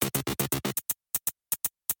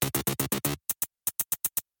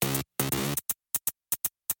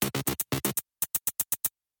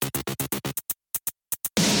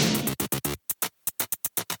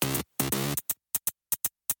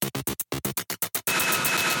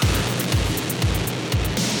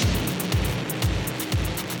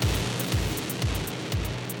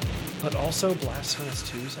Also, Blasphemous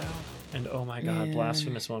 2's out. And oh my god,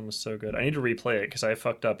 Blasphemous 1 was so good. I need to replay it because I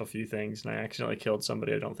fucked up a few things and I accidentally killed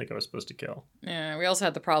somebody I don't think I was supposed to kill. Yeah, we also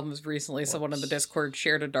had the problems recently. Someone in the Discord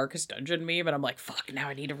shared a Darkest Dungeon meme, and I'm like, fuck, now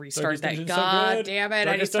I need to restart Darkest that. Dungeon's God so damn it, I need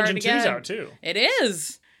to Darkest start Dungeon again. 2's out too. It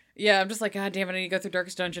is! Yeah, I'm just like, god damn it, I need to go through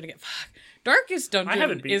Darkest Dungeon again. Fuck. Darkest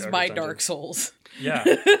Dungeon is my Dungeon. Dark Souls. Yeah,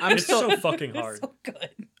 it's so fucking hard. It's so good.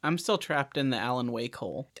 I'm still trapped in the Alan Wake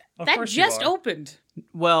hole. Of That course you just are. opened.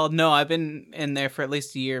 Well, no, I've been in there for at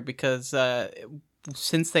least a year because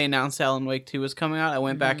since they announced Alan Wake 2 was coming out, I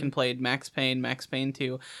went back and played Max Payne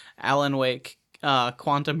 2, Alan Wake,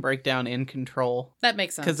 Quantum Breakdown, and Control. That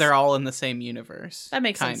makes sense. Because they're all in the same universe. That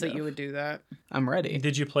makes sense kind that you of. would do that. I'm ready.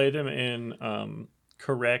 Did you play them in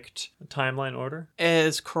correct timeline order?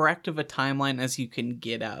 As correct of a timeline as you can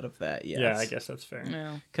get out of that, yes. Yeah, I guess that's fair.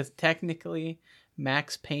 Yeah. Because technically,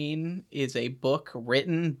 Max Payne is a book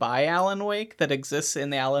written by Alan Wake that exists in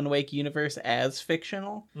the Alan Wake universe as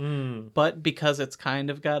fictional. But because it's kind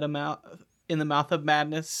of got a in the Mouth of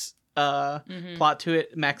Madness plot to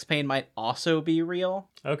it, Max Payne might also be real.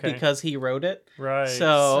 Okay. Because he wrote it. Right.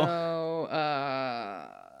 So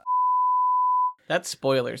That's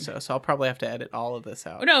spoilers, so I'll probably have to edit all of this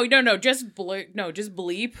out. no, just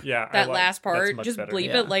bleep. Yeah, that last that's part. much Just better. bleep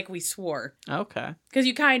Yeah. it like we swore. Okay. Because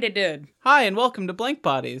you kind of did. Hi, and welcome to Blank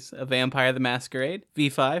Bodies, a Vampire the Masquerade,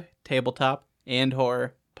 V5, tabletop, and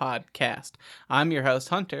horror podcast. I'm your host,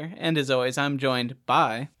 Hunter, and as always, I'm joined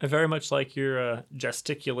by... I very much like your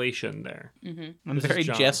gesticulation there. I'm This is very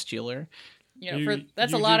John. gestular. You know, You-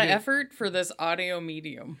 that's you a do lot of get- effort for this audio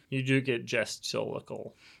medium. You do get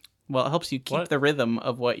gestulical. Well, it helps you keep What? the rhythm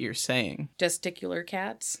of what you're saying. Gesticular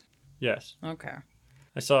cats? Yes. Okay.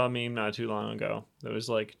 I saw a meme not too long ago that was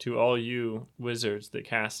like, to all you wizards that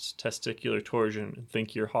cast testicular torsion and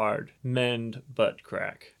think you're hard, mend butt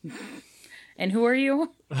crack. And who are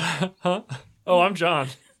you? Huh? Oh, I'm John.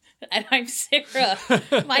 And I'm Sarah.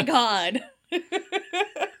 My God.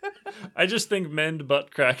 I just think mend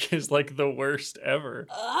butt crack is like the worst ever.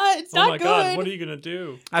 It's not Oh my good. god, what are you gonna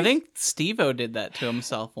do? I think Steve-O did that to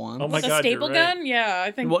himself once. Oh my With a god, staple you're right. gun? Yeah,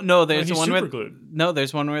 I think. Well, no, there's he's one where superglued.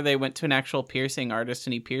 there's one where they went to an actual piercing artist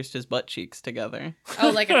and he pierced his butt cheeks together. Oh,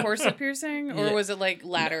 like a corset piercing? Or Yeah. was it like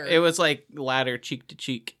ladder? It was like ladder cheek to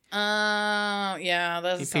cheek. Yeah, that He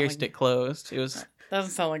doesn't sound pierced like, it closed. It was.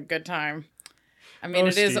 doesn't sound like a good time. I mean, Oh,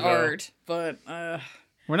 it is Steve-O. art, but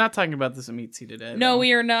We're not talking about this Amitsi today. no, though.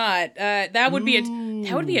 we are not. That would be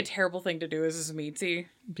a terrible thing to do as a Meatsy.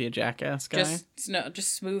 Be a jackass guy.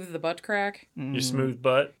 Just smooth the butt crack. Your smooth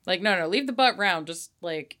butt. Like no, leave the butt round. Just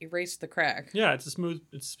like erase the crack. Yeah, it's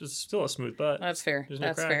still a smooth butt. That's fair. There's no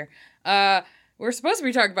That's crack. fair. We're supposed to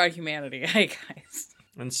be talking about humanity, hey guys.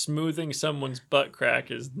 And smoothing someone's butt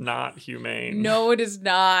crack is not humane. No, it is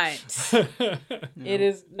not. It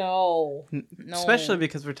is no. Especially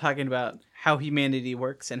because we're talking about how humanity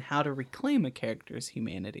works and how to reclaim a character's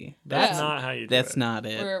humanity. That's Yeah. not how you do That's it. not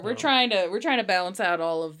it. We're trying to balance out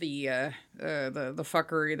all of the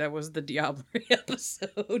fuckery that was the Diablo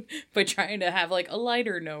episode by trying to have like a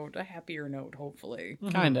lighter note, a happier note, hopefully.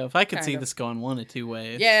 Kind of. I could see Kind of. this going one of two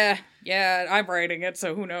ways. Yeah, I'm writing it,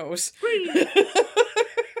 so who knows?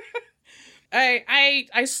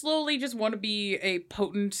 I slowly just want to be a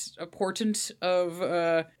portent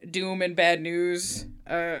of doom and bad news.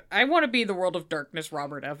 I want to be the World of Darkness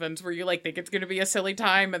Robert Evans, where you like think it's gonna be a silly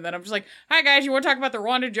time, and then I'm just like, "Hi guys, you want to talk about the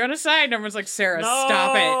Rwanda genocide?" And everyone's like, "Sarah,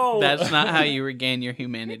 stop it." That's not how you regain your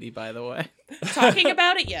humanity, by the way. Talking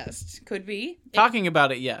about it, yes, could be. Talking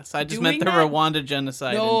about it, yes. I just meant the Doing that? Rwanda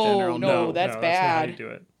genocide No, in general. no. that's not how bad. you do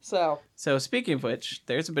it. So speaking of which,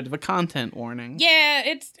 there's a bit of a content warning. Yeah,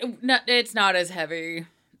 it's not as heavy,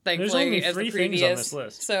 thankfully, There's only as 3 the things previous. on this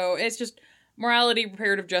list. So it's just morality,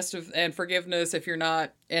 reparative justice, and forgiveness if you're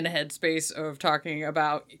not in a headspace of talking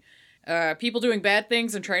about people doing bad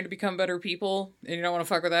things and trying to become better people, and you don't want to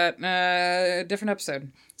fuck with that. Different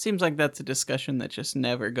episode. Seems like that's a discussion that just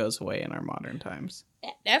never goes away in our modern times.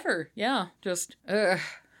 Ever, yeah. Just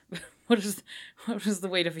what is the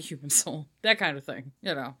weight of a human soul? That kind of thing,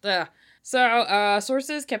 you know. So,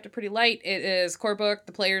 sources kept it pretty light. It is core book,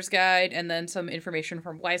 the player's guide, and then some information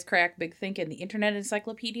from Wisecrack, Big Think, and the Internet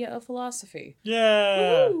Encyclopedia of Philosophy.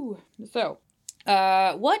 Yeah. Woo! So,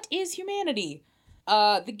 what is humanity?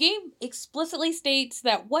 The game explicitly states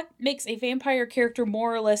that what makes a vampire character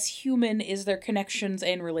more or less human is their connections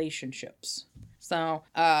and relationships. So,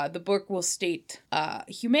 the book will state,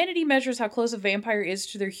 humanity measures how close a vampire is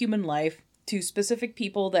to their human life, to specific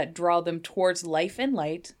people that draw them towards life and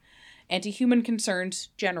light, and to human concerns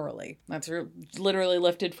generally. That's literally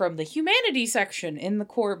lifted from the humanity section in the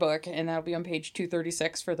core book, and that'll be on page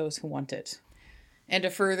 236 for those who want it. And to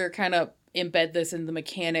further kind of embed this in the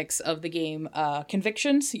mechanics of the game.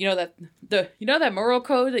 Convictions, that moral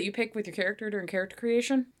code that you pick with your character during character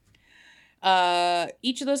creation.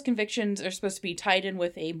 Each of those convictions are supposed to be tied in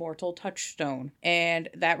with a mortal touchstone, and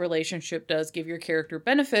that relationship does give your character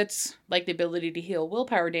benefits like the ability to heal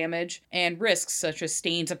willpower damage and risks such as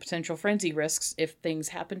stains and potential frenzy risks if things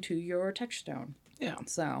happen to your touchstone. Yeah.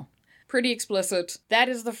 So, pretty explicit. That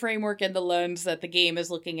is the framework and the lens that the game is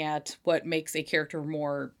looking at what makes a character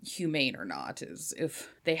more humane or not, is if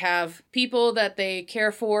they have people that they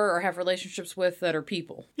care for or have relationships with that are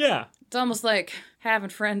people. Yeah. It's almost like having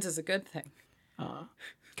friends is a good thing.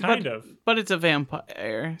 Kind of. But it's a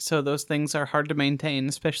vampire, so those things are hard to maintain,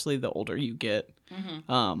 especially the older you get.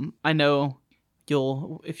 Mm-hmm. I know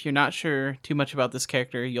if you're not sure too much about this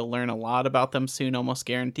character, you'll learn a lot about them soon, almost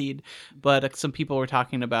guaranteed. But some people were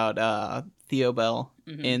talking about Theo Bell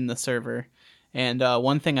in the server. And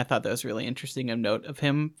one thing I thought that was really interesting of note of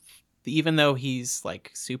him, even though he's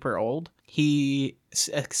like super old, he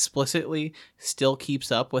explicitly still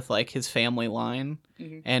keeps up with like his family line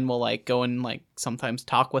and will like go and like sometimes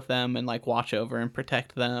talk with them and like watch over and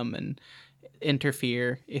protect them and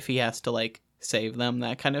interfere if he has to like save them,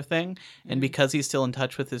 that kind of thing. And because he's still in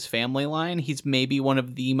touch with his family line, he's maybe one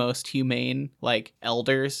of the most humane like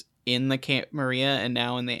elders in the Camp Maria and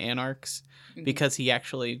now in the Anarchs, because he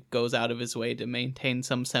actually goes out of his way to maintain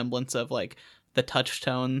some semblance of like the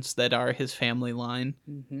touchstones that are his family line.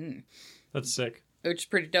 That's sick. Which is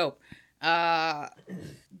pretty dope.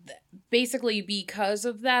 Basically, because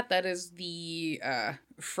of that is the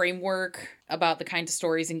framework about the kinds of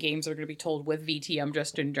stories and games that are going to be told with VTM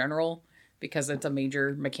just in general, because it's a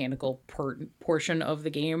major mechanical portion of the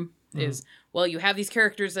game. Is, well, you have these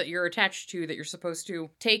characters that you're attached to that you're supposed to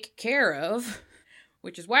take care of,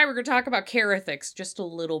 which is why we're going to talk about care ethics just a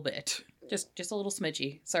little bit. Just a little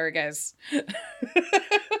smidgy. Sorry, guys.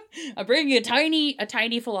 I'm bringing a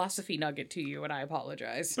tiny philosophy nugget to you, and I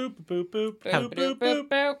apologize. Boop, boop, boop, boop, Boop, boop, boop,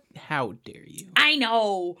 boop. How dare you? I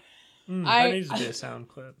know. That needs to be a sound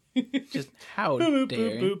clip. Just how Boop, dare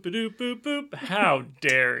boop, you? boop, boop, boop, boop. How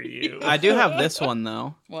dare you? I do have this one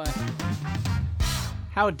though. What?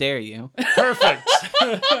 How dare you? Perfect.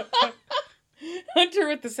 Hunter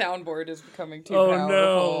with the soundboard is becoming too Oh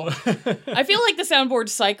powerful. no. I feel like the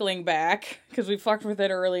soundboard's cycling back because we fucked with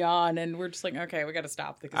it early on, and we're just like, okay, we got to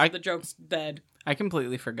stop because the joke's dead. I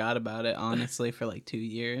completely forgot about it, honestly, for like 2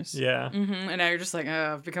 years. Yeah. And now you're just like,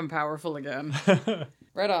 I've become powerful again.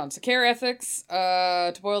 Right on. So care ethics,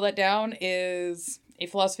 to boil that down, is a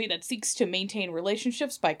philosophy that seeks to maintain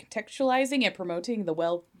relationships by contextualizing and promoting the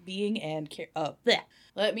well-being and care.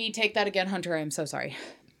 Let me take that again, Hunter. I am so sorry.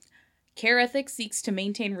 Care ethics seeks to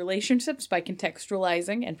maintain relationships by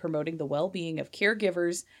contextualizing and promoting the well-being of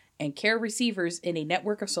caregivers and care receivers in a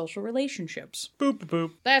network of social relationships. Boop, boop,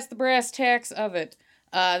 boop. That's the brass tacks of it.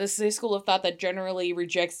 This is a school of thought that generally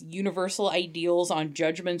rejects universal ideals on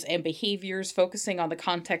judgments and behaviors, focusing on the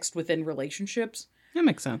context within relationships. That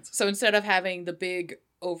makes sense. So instead of having the big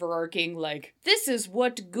overarching, like, this is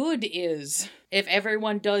what good is. If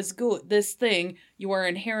everyone does this thing, you are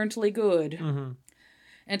inherently good.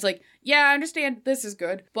 And it's like, yeah, I understand this is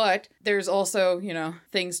good, but there's also,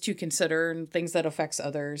 things to consider and things that affects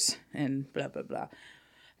others and blah, blah, blah.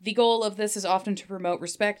 The goal of this is often to promote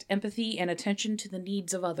respect, empathy, and attention to the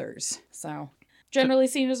needs of others. So, generally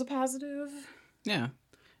seen as a positive. Yeah.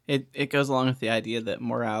 It goes along with the idea that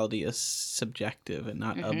morality is subjective and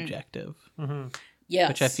not objective. Yes.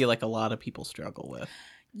 Which I feel like a lot of people struggle with.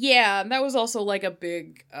 Yeah, and that was also like a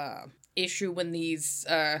big issue when these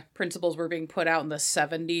principles were being put out in the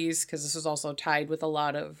 70s, because this was also tied with a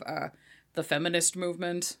lot of the feminist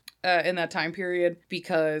movement in that time period,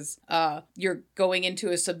 because you're going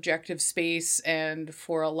into a subjective space, and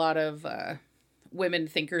for a lot of women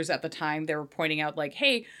thinkers at the time, they were pointing out like,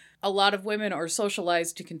 hey, a lot of women are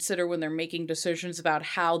socialized to consider when they're making decisions about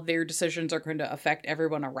how their decisions are going to affect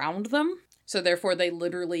everyone around them. So therefore, they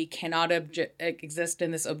literally cannot exist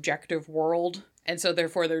in this objective world. And so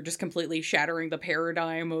therefore, they're just completely shattering the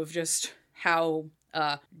paradigm of just how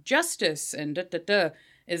justice and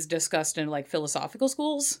is discussed in like philosophical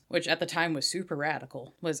schools, which at the time was super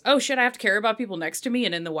radical. Was, oh shit, I have to care about people next to me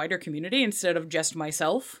and in the wider community instead of just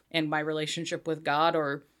myself and my relationship with God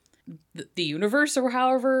or the universe, or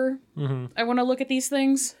however I want to look at these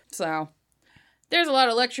things. So there's a lot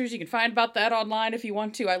of lectures you can find about that online if you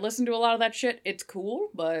want to. I listen to a lot of that shit. It's cool,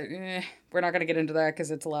 but we're not going to get into that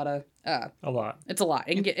because it's a lot of... It's a lot.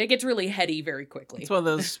 It gets really heady very quickly. It's one of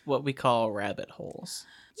those, what we call rabbit holes.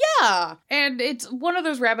 Yeah! And it's one of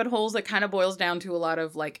those rabbit holes that kind of boils down to a lot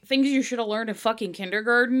of, like, things you should have learned in fucking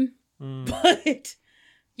kindergarten. But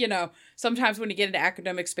you know, sometimes when you get into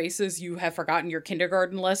academic spaces, you have forgotten your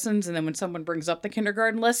kindergarten lessons, and then when someone brings up the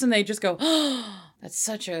kindergarten lesson, they just go, oh, that's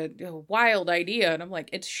such a wild idea. And I'm like,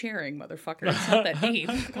 it's sharing, motherfucker. It's not that deep.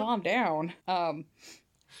 Calm down.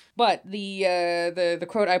 But the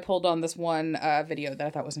quote I pulled on this one video that I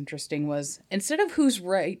thought was interesting was, instead of whose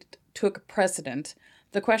right took precedent,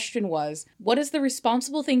 the question was, what is the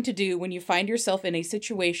responsible thing to do when you find yourself in a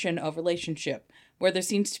situation of relationship where there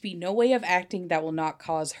seems to be no way of acting that will not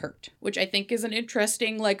cause hurt? Which I think is an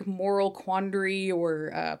interesting, like, moral quandary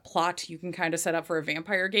or plot you can kind of set up for a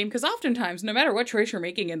vampire game, because oftentimes, no matter what choice you're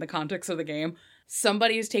making in the context of the game,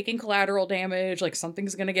 somebody is taking collateral damage, like,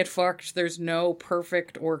 something's gonna get fucked, there's no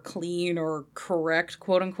perfect or clean or correct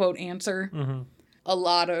quote-unquote answer. Mm-hmm. A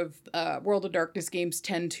lot of World of Darkness games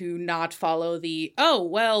tend to not follow the, oh,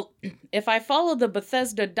 well, if I follow the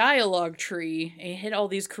Bethesda dialogue tree and hit all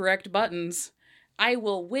these correct buttons, I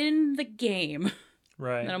will win the game.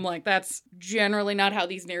 Right. And I'm like, that's generally not how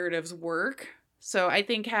these narratives work. So I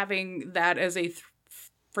think having that as a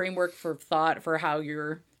framework for thought for how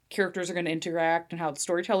your characters are going to interact and how the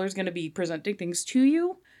storyteller is going to be presenting things to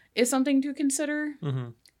you is something to consider. Mm-hmm.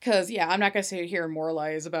 Because, yeah, I'm not going to sit here and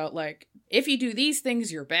moralize about, like, if you do these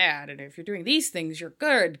things, you're bad, and if you're doing these things, you're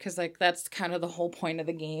good. Because, like, that's kind of the whole point of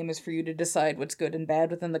the game, is for you to decide what's good and bad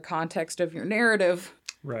within the context of your narrative.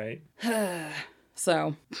 Right.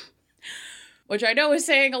 So, which I know is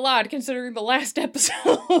saying a lot, considering the last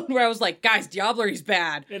episode, where I was like, guys, Diablery's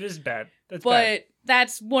bad. It is bad. That's but bad.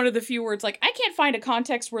 that's one of the few words, like, I can't find a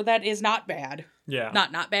context where that is not bad. Yeah.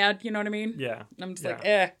 Not bad, you know what I mean? Yeah. I'm just like,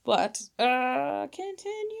 eh. But, continuing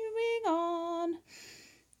on.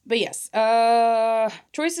 But yes,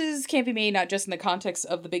 choices can't be made not just in the context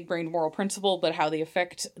of the big brain moral principle, but how they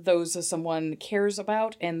affect those someone cares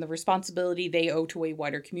about and the responsibility they owe to a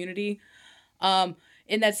wider community.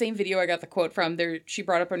 In that same video I got the quote from, there, she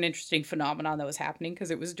brought up an interesting phenomenon that was happening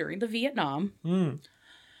because it was during the Vietnam. Mm.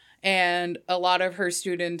 And a lot of her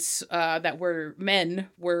students that were men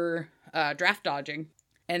were draft dodging.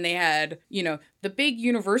 And they had, you know, the big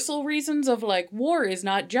universal reasons of, like, war is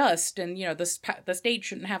not just, and, you know, the state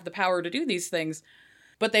shouldn't have the power to do these things.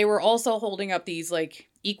 But they were also holding up these, like,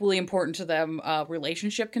 equally important to them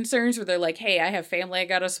relationship concerns where they're like, hey, I have family I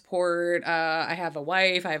gotta support, I have a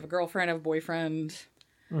wife, I have a girlfriend, I have a boyfriend.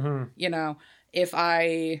 Mm-hmm. You know, if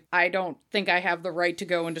I don't think I have the right to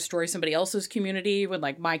go and destroy somebody else's community when,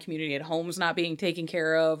 like, my community at home's not being taken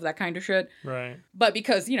care of, that kind of shit. Right. But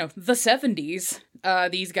because, you know, the 70s,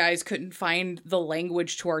 these guys couldn't find the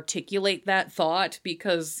language to articulate that thought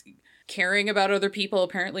because caring about other people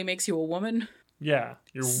apparently makes you a woman. Yeah.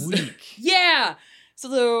 You're weak. Yeah!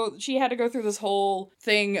 So she had to go through this whole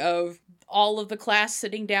thing of all of the class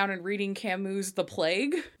sitting down and reading Camus' The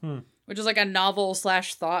Plague. Which is like a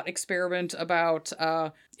novel/thought experiment about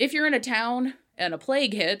if you're in a town and a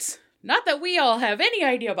plague hits. Not that we all have any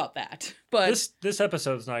idea about that, but This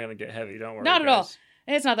episode's not going to get heavy. Don't worry. not at guys. all.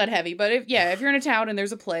 It's not that heavy, but if you're in a town and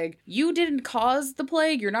there's a plague, you didn't cause the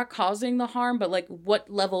plague. You're not causing the harm, but, like, what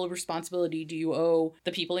level of responsibility do you owe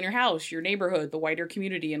the people in your house, your neighborhood, the wider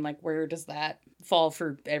community, and, like, where does that fall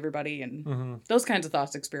for everybody and those kinds of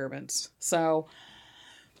thoughts experiments. So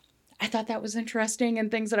I thought that was interesting, and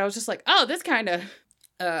things that I was just like, oh, this kind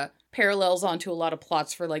of parallels onto a lot of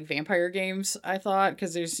plots for, like, vampire games, I thought,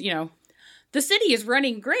 because there's, you know, the city is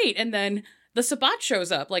running great, and then the Sabbat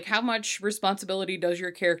shows up. Like, how much responsibility does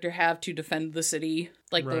your character have to defend the city?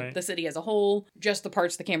 Like, Right. the city as a whole, just the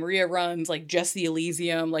parts the Camarilla runs, like, just the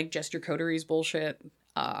Elysium, like, just your coteries bullshit.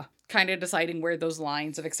 Kind of deciding where those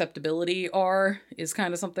lines of acceptability are is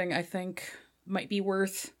kind of something I think might be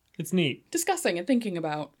worth It's neat. discussing and thinking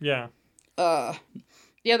about. Yeah.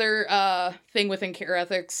 The other thing within care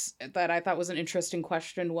ethics that I thought was an interesting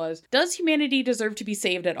question was, does humanity deserve to be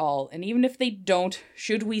saved at all? And even if they don't,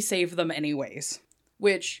 should we save them anyways?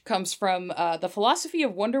 Which comes from the Philosophy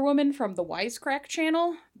of Wonder Woman from the Wisecrack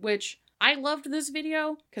channel, which I loved this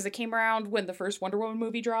video because it came around when the first Wonder Woman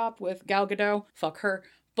movie dropped with Gal Gadot. Fuck her.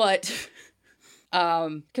 But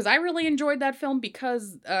because I really enjoyed that film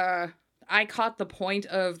because I caught the point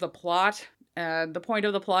of the plot. The point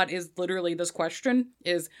of the plot is literally this question,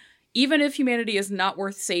 is even if humanity is not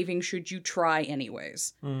worth saving, should you try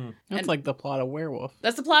anyways? That's like the plot of Werewolf.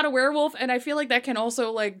 That's the plot of Werewolf, and I feel like that can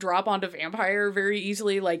also, like, drop onto Vampire very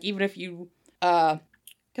easily, like, even if you, because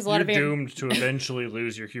a lot You're of doomed to eventually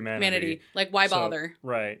lose your humanity. humanity, like, why So- bother?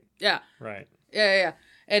 Right. Yeah. Right. Yeah.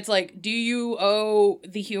 It's like, do you owe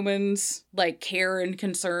the humans like care and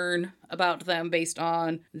concern about them based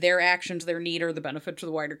on their actions, their need, or the benefit to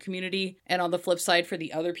the wider community? And on the flip side, for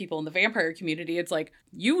the other people in the vampire community, it's like,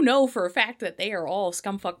 you know for a fact that they are all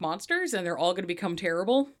scumfuck monsters and they're all going to become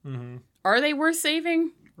terrible. Mm-hmm. Are they worth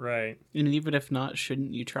saving? Right. And even if not,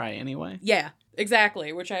 shouldn't you try anyway? Yeah,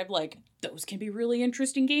 exactly. Which I've like, those can be really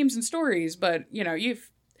interesting games and stories, but you know, you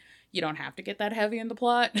don't have to get that heavy in the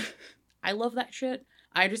plot. I love that shit.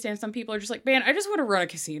 I understand some people are just like, man, I just want to run a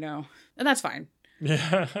casino. And that's fine.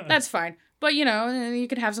 Yeah. That's fine. But, you know, you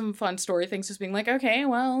could have some fun story things just being like, okay,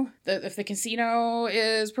 well, if the casino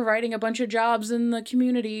is providing a bunch of jobs in the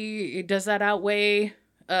community, does that outweigh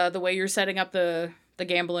the way you're setting up the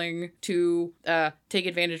gambling to take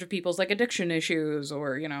advantage of people's, like, addiction issues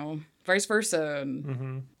or, you know, vice versa?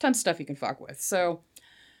 And tons of stuff you can fuck with. So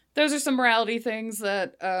those are some morality things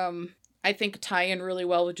that I think tie in really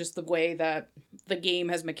well with just the way that the game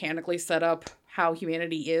has mechanically set up how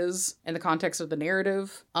humanity is in the context of the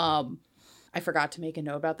narrative. I forgot to make a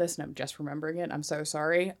note about this and I'm just remembering it. I'm so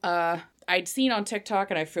sorry. I'd seen on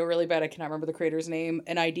TikTok, and I feel really bad I cannot remember the creator's name,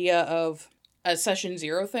 an idea of a session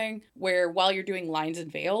 0 thing where while you're doing lines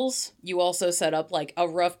and veils, you also set up like a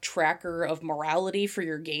rough tracker of morality for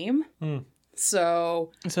your game.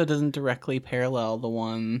 So it doesn't directly parallel the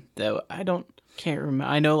one that can't remember.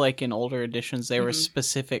 I know, like, in older editions, there were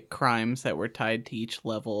specific crimes that were tied to each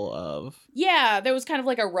level of... Yeah, there was kind of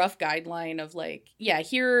like a rough guideline of, like, yeah,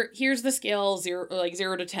 here's the scale, 0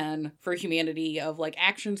 to 10 for humanity of, like,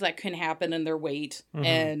 actions that can happen and their weight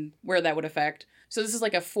and where that would affect. So this is,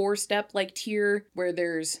 like, a 4-step, like, tier where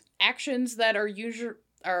there's actions that are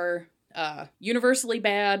universally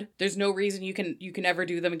bad. There's no reason you can ever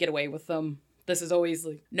do them and get away with them. This is always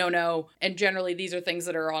like, no. And generally, these are things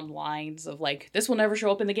that are on lines of like, this will never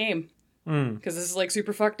show up in the game. Because this is like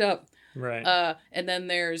super fucked up. Right. And then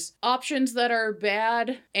there's options that are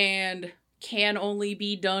bad and can only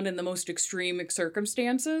be done in the most extreme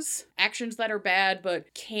circumstances. Actions that are bad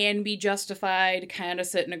but can be justified, kind of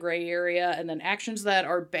sit in a gray area. And then actions that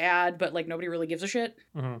are bad but like nobody really gives a shit.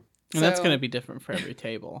 And that's going to be different for every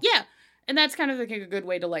table. Yeah. And that's kind of like a good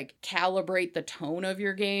way to like calibrate the tone of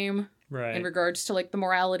your game. Right. In regards to, like, the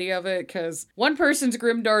morality of it, because one person's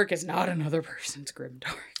grimdark is not another person's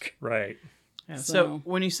grimdark. Right. Yeah, so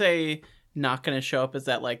when you say not going to show up, is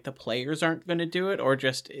that, like, the players aren't going to do it, or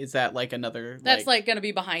just is that, like, another... That's, like going to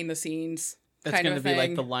be behind the scenes That's going to be,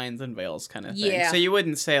 like, the lines and veils kind of thing. Yeah. So you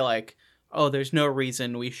wouldn't say, like, oh, there's no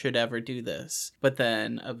reason we should ever do this, but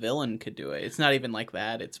then a villain could do it. It's not even like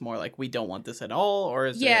that. It's more like, we don't want this at all, or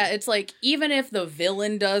is Yeah, it's like, even if the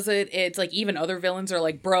villain does it, it's like, even other villains are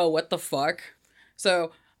like, bro, what the fuck?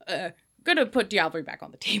 So, gonna put Diablo back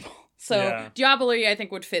on the table. So, Diablo, I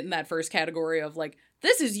think, would fit in that first category of like,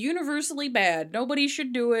 this is universally bad. Nobody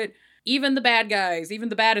should do it. Even the bad guys, even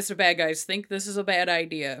the baddest of bad guys think this is a bad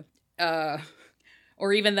idea.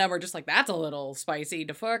 Or even them are just like, that's a little spicy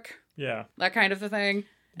to fuck. Yeah. That kind of a thing.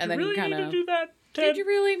 And then really you kind need of... to do that, Ted? Did you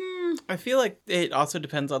really? I feel like it also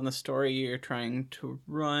depends on the story you're trying to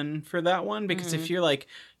run for that one. Because if you're, like,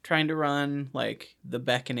 trying to run, like, The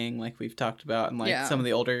Beckoning, like we've talked about, and, like, some of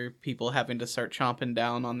the older people having to start chomping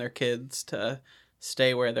down on their kids to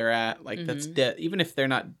stay where they're at, like, that's even if they're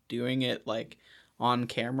not doing it, like, on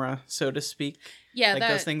camera, so to speak. Yeah, like,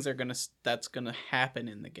 those things are that's gonna happen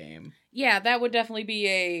in the game. Yeah, that would definitely be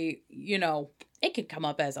a, you know, it could come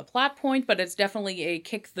up as a plot point, but it's definitely a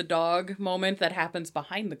kick the dog moment that happens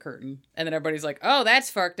behind the curtain. And then everybody's like, oh,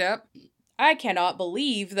 that's fucked up. I cannot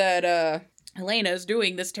believe that Elena's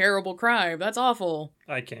doing this terrible crime. That's awful.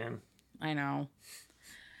 I can. I know.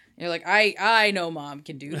 You're like, I know Mom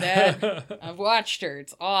can do that. I've watched her.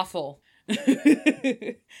 It's awful.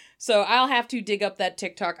 So I'll have to dig up that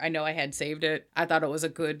TikTok. I know I had saved it. I thought it was a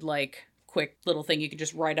good, like, quick little thing you could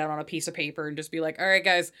just write out on a piece of paper and just be like, all right,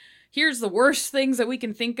 guys, here's the worst things that we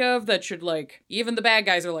can think of that should, like, even the bad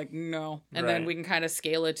guys are like, no. And then we can kind of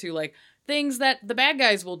scale it to, like, things that the bad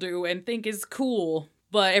guys will do and think is cool,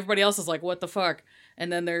 but everybody else is like, what the fuck?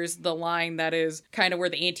 And then there's the line that is kind of where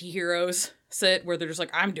the anti-heroes sit, where they're just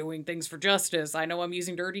like, I'm doing things for justice. I know I'm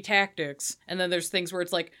using dirty tactics. And then there's things where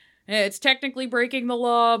it's like, it's technically breaking the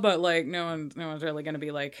law, but, like, no one's really going to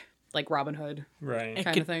be like Robin Hood. Right.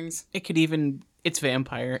 Kind of things. It could even, it's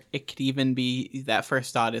vampire. It could even be that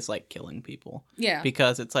first thought is, like, killing people. Yeah.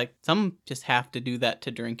 Because it's like, some just have to do that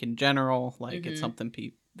to drink in general. Like, it's something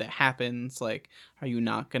that happens. Like, are you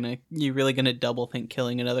really gonna double think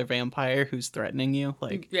killing another vampire who's threatening you?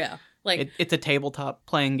 Like, yeah. Like, It's a tabletop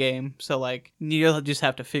playing game, so like you'll just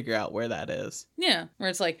have to figure out where that is. yeah, where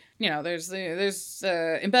it's like, there's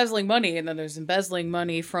embezzling money, and then there's embezzling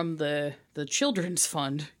money from the children's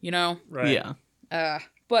fund, Right. Yeah.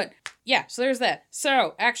 But yeah, so there's that.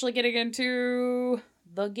 So actually getting into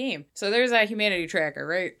the game. So there's that humanity tracker,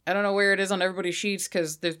 right? I don't know where it is on everybody's sheets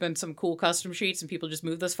because there's been some cool custom sheets and people just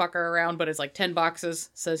move this fucker around, but it's like 10 boxes,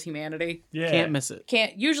 says humanity. Yeah. Can't miss it.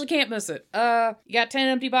 Usually can't miss it. You got 10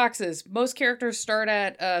 empty boxes. Most characters start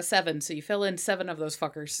at 7, so you fill in 7 of those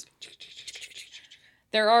fuckers.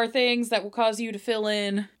 There are things that will cause you to fill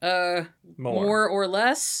in more or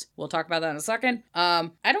less. We'll talk about that in a second. I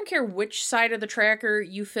don't care which side of the tracker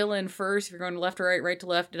you fill in first. If you're going left to right, right to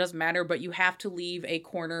left, it doesn't matter, but you have to leave a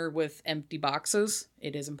corner with empty boxes.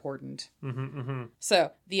 It is important. Mm-hmm, mm-hmm.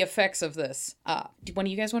 So, the effects of this. Do one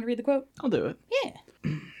of you guys want to read the quote? I'll do it.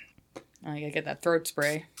 Yeah. I gotta get that throat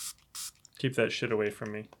spray. Keep that shit away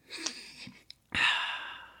from me.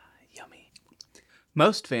 Yummy.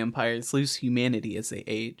 Most vampires lose humanity as they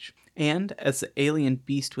age, and as the alien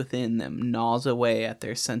beast within them gnaws away at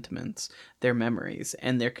their sentiments, their memories,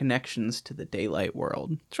 and their connections to the daylight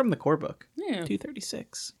world. It's from the core book. Yeah.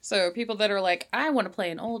 236. So people that are like, I want to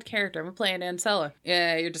play an old character. I'm playing Ancella.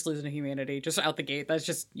 Yeah, you're just losing a humanity. Just out the gate. That's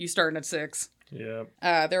just you starting at 6. Yeah.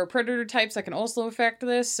 There are predator types that can also affect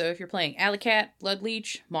this. So if you're playing Alicat,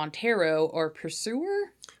 Bloodleech, Montero, or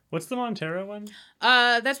Pursuer. What's the Montero one?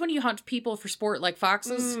 That's when you hunt people for sport like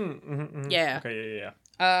foxes. Yeah. Okay, yeah.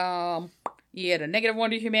 You get a -1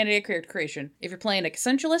 to humanity at character creation. If you're playing a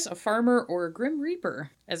Essentialist, a Farmer, or a Grim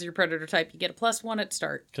Reaper as your predator type, you get a +1 at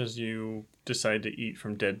start. Because you decide to eat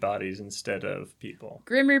from dead bodies instead of people.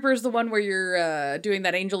 Grim Reaper is the one where you're doing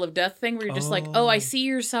that Angel of Death thing where you're just like, oh, I see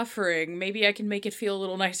you're suffering. Maybe I can make it feel a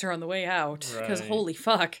little nicer on the way out. Because Right. holy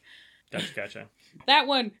fuck. Gotcha. That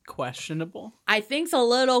one, Questionable. I think's a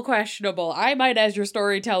little questionable. I might, as your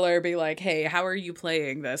storyteller, be like, hey, how are you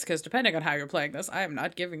playing this? Because depending on how you're playing this, I am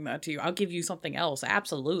not giving that to you. I'll give you something else,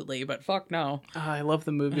 absolutely, but fuck no. I love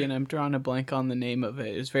the movie, and I'm drawing a blank on the name of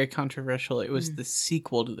it. It was very controversial. It was the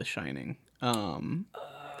sequel to The Shining.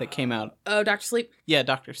 That came out. Oh, Dr. Sleep? Yeah,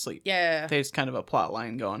 Dr. Sleep. Yeah. There's kind of a plot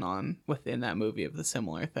line going on within that movie of the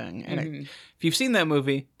similar thing. And Mhm. if you've seen that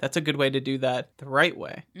movie, that's a good way to do that the right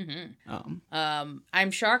way. I'm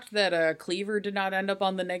shocked that Cleaver did not end up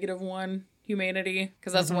on the -1 humanity,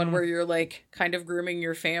 because that's the one where you're like kind of grooming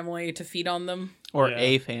your family to feed on them. Or Yeah.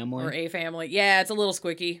 a family. Or a family. Yeah, it's a little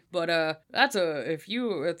squicky, but if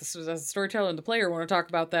you as a storyteller and the player want to talk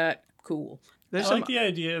about that, cool. There's I some like the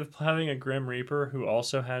idea of having a Grim Reaper who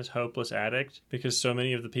also has Hopeless Addict, because so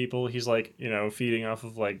many of the people he's like, feeding off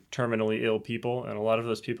of like terminally ill people, and a lot of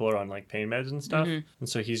those people are on like pain meds and stuff. And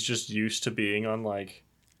so he's just used to being on like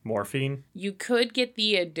morphine. You could get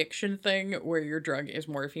the addiction thing where your drug is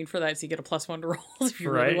morphine for that, so you get a +1 to roll if you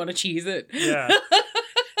really Right. want to cheese it. Yeah.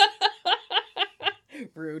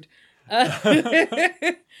 Rude.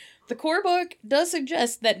 The core book does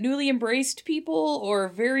suggest that newly embraced people or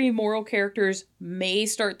very moral characters may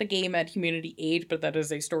start the game at humanity age, but that is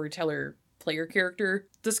a storyteller player character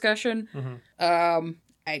discussion. It's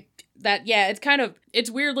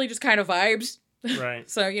weirdly just kind of vibes. Right.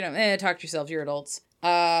 So, talk to yourselves, you're adults.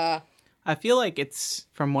 I feel like it's,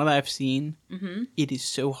 from what I've seen, it is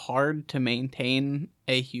so hard to maintain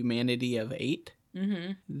a humanity of 8.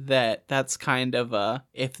 That's kind of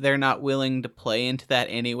if they're not willing to play into that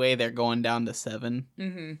anyway, they're going down to 7.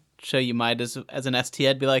 So you might, as an ST,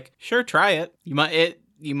 I'd be like, sure, try it. You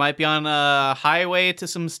might be on a highway to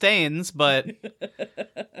some stains, but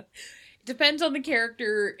Depends on the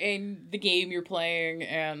character and the game you're playing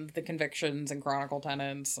and the convictions and chronicle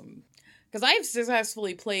tenets. Because I've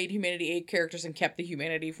successfully played Humanity 8 characters and kept the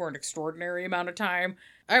humanity for an extraordinary amount of time.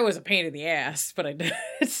 I was a pain in the ass, but I did.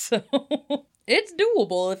 So it's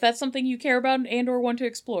doable if that's something you care about and or want to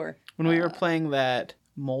explore. when we were playing that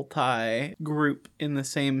multi-group in the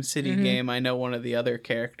same city game, I know one of the other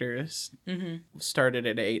characters started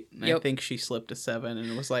at 8, and I think she slipped to 7,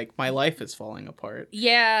 and it was like, my life is falling apart.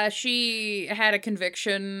 Yeah, she had a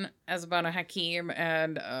conviction as about a Hakim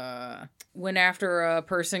and went after a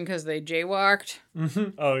person because they jaywalked.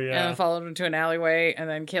 Oh, yeah. And then followed him to an alleyway and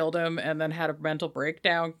then killed him and then had a mental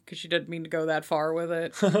breakdown because she didn't mean to go that far with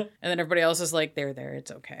it. And then everybody else is like, there,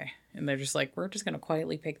 it's okay. And they're just like, we're just going to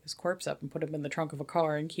quietly pick this corpse up and put him in the trunk of a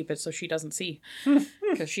car and keep it so she doesn't see.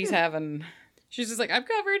 Because she's just like, I'm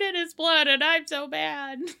covered in his blood and I'm so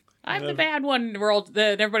bad. I'm the bad one.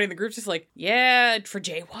 Everybody in the group's just like, yeah, for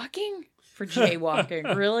jaywalking? For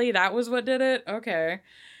jaywalking. Really? That was what did it? Okay.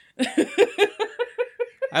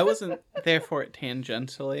 I wasn't there for it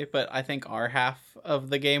tangentially, but I think our half of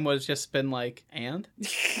the game was just been like, and?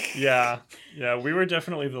 Yeah, we were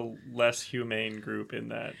definitely the less humane group in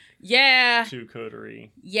that Yeah. 2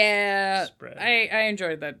 coterie Yeah. spread. I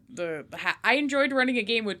enjoyed that. I enjoyed running a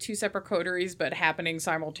game with 2 separate coteries, but happening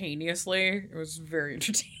simultaneously. It was very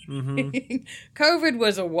entertaining. COVID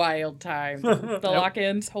was a wild time. The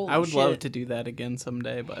lock-ins, holy I would shit. love to do that again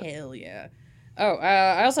someday, but Hell yeah. Oh,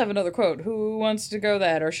 I also have another quote. Who wants to go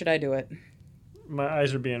that, or should I do it? My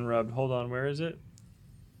eyes are being rubbed. Hold on, where is it?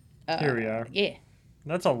 Here we are. Yeah.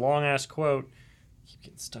 That's a long-ass quote. I keep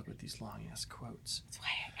getting stuck with these long-ass quotes. That's why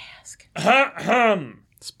I ask.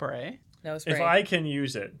 spray. No spray. If I can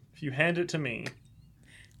use it, if you hand it to me.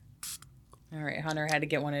 All right, Hunter had to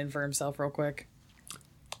get one in for himself real quick.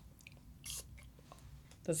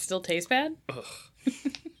 Does it still taste bad?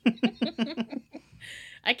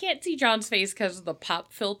 I can't see John's face because of the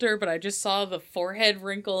pop filter, but I just saw the forehead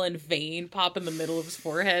wrinkle and vein pop in the middle of his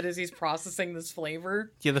forehead as he's processing this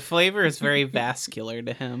flavor. Yeah, the flavor is very vascular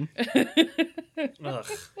to him. Ugh.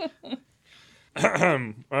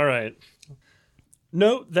 All right.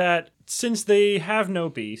 Note that since they have no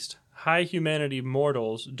beast, high humanity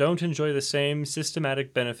mortals don't enjoy the same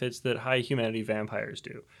systematic benefits that high humanity vampires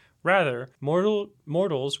do. Rather,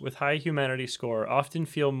 mortals with high humanity score often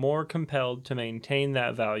feel more compelled to maintain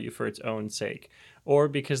that value for its own sake, or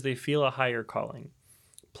because they feel a higher calling.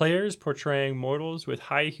 Players portraying mortals with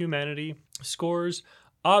high humanity scores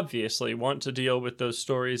obviously want to deal with those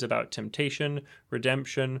stories about temptation,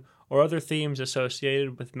 redemption, or other themes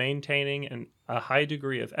associated with maintaining a high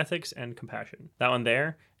degree of ethics and compassion. That one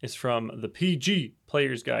there is from the PG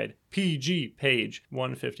Player's Guide, PG page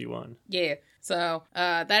 151. Yeah. So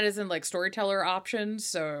that is in like storyteller options.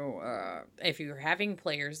 So if you're having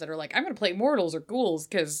players that are like, I'm going to play mortals or ghouls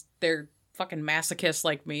because they're fucking masochists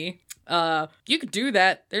like me, you could do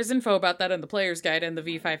that. There's info about that in the player's guide and the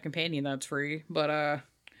V5 companion that's free. But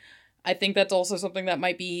I think that's also something that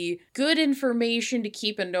might be good information to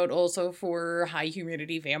keep a note also for high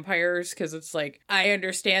humanity vampires, because it's like, I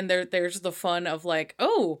understand there's the fun of like,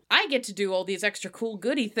 oh, I get to do all these extra cool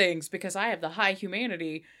goody things because I have the high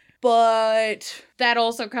humanity. But that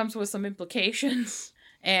also comes with some implications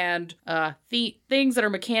and things that are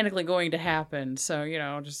mechanically going to happen. So,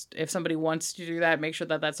 just if somebody wants to do that, make sure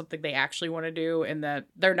that that's something they actually want to do and that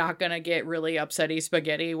they're not going to get really upsetty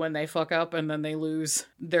spaghetti when they fuck up and then they lose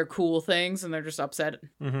their cool things and they're just upset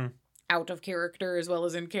out of character as well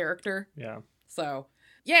as in character. Yeah. So,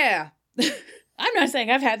 yeah. I'm not saying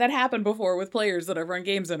I've had that happen before with players that I've run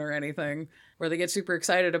games in or anything, where they get super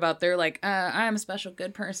excited about they're like, I'm a special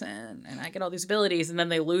good person and I get all these abilities, and then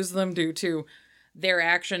they lose them due to their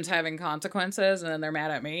actions having consequences, and then they're mad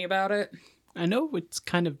at me about it. I know it's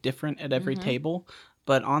kind of different at every table,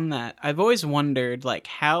 but on that, I've always wondered, like,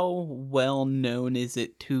 how well known is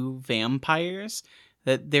it to vampires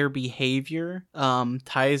that their behavior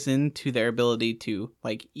ties into their ability to,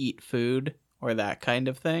 like, eat food or that kind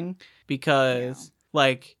of thing? Because,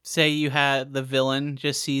 like, say you had the villain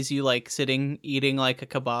just sees you, like, sitting eating, like, a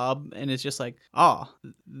kebab, and is just like,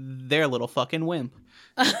 they're a little fucking wimp.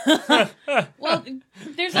 Well,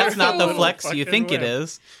 That's not the flex you think it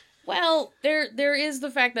is. Well, there is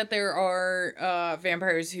the fact that there are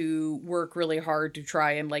vampires who work really hard to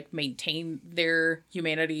try and like maintain their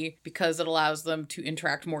humanity because it allows them to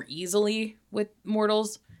interact more easily with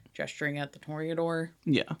mortals, gesturing at the Toreador.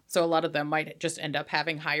 Yeah. So a lot of them might just end up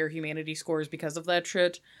having higher humanity scores because of that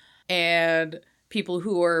shit. And people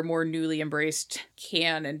who are more newly embraced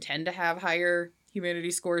can and tend to have higher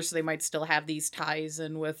humanity scores, so they might still have these ties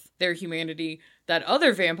in with their humanity that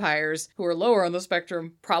other vampires who are lower on the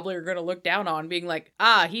spectrum probably are going to look down on, being like,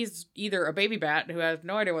 he's either a baby bat who has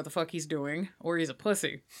no idea what the fuck he's doing, or he's a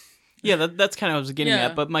pussy. Yeah, that's kind of what I was getting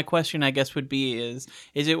at. But my question, I guess, would be is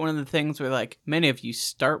it one of the things where, like, many of you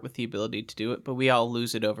start with the ability to do it, but we all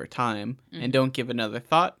lose it over time and don't give another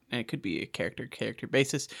thought? And it could be a character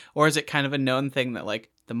basis. Or is it kind of a known thing that, like,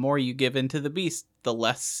 the more you give into the beast, the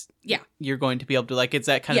less you're going to be able to, like, is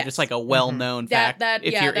that kind of just like a well-known fact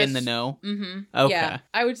if you're in the know? Okay. Yeah.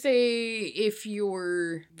 I would say if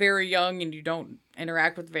you're very young and you don't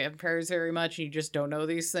interact with vampires very much and you just don't know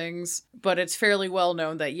these things, but it's fairly well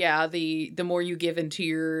known that the more you give into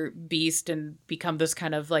your beast and become this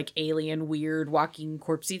kind of like alien weird walking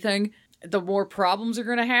corpsey thing, the more problems you're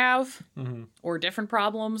gonna have or different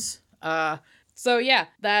problems. So yeah,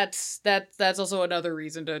 that's also another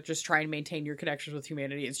reason to just try and maintain your connections with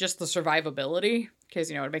humanity. It's just the survivability, because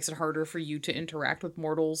it makes it harder for you to interact with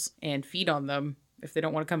mortals and feed on them if they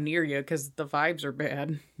don't want to come near you because the vibes are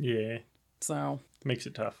bad. Yeah. So makes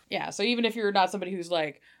it tough. Yeah, so even if you're not somebody who's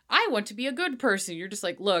like, I want to be a good person, you're just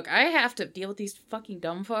like, look, I have to deal with these fucking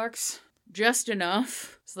dumb fucks. just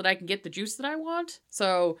enough so that I can get the juice that I want.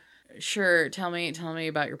 So, sure, tell me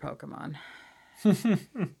about your Pokemon.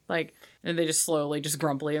 Like, and they just slowly, just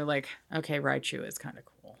grumpily are like, okay, Raichu is kind of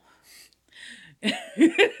cool.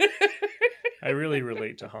 I really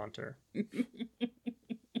relate to Haunter.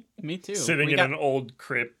 Me too. Sitting in an old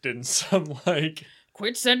crypt in some, like...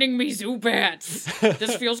 Quit sending me Zubats.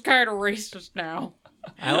 This feels kind of racist now.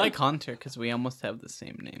 I like Haunter because we almost have the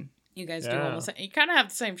same name. You guys do almost... You kind of have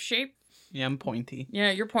the same shape. Yeah, I'm pointy.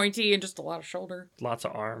 Yeah, you're pointy and just a lot of shoulder. Lots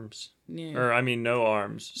of arms. Yeah. Or, I mean, no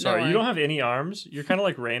arms. Sorry, you don't have any arms? You're kind of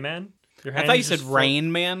like Rayman? I thought you said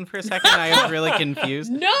Rain Man for a second. I was really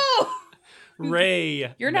confused. No!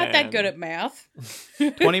 Ray. You're not that good at math.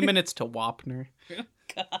 20 minutes to Wapner.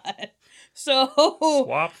 God. So...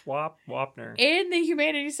 Wapner. In the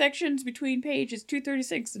humanities sections between pages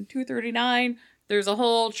 236 and 239, there's a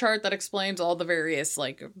whole chart that explains all the various,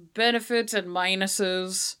 like, benefits and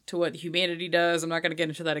minuses to what humanity does. I'm not going to get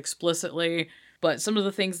into that explicitly, but some of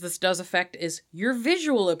the things this does affect is your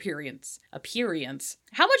visual appearance.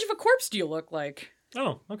 How much of a corpse do you look like?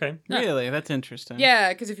 Oh, okay. Really? That's interesting.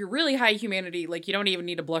 Yeah, because if you're really high humanity, like, you don't even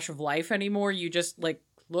need a blush of life anymore. You just, like,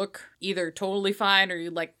 look either totally fine or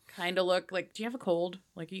you, like, kind of look like, do you have a cold?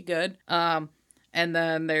 Like, are you good? And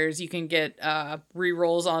then you can get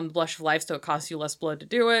re-rolls on Blush of Life, so it costs you less blood to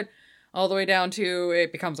do it. All the way down to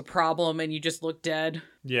it becomes a problem and you just look dead.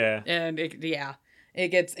 Yeah. And it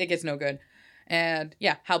gets no good. And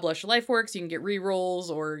yeah, how Blush of Life works, you can get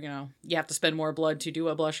re-rolls or, you have to spend more blood to do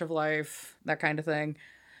a Blush of Life, that kind of thing.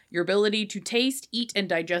 Your ability to taste, eat, and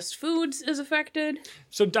digest foods is affected.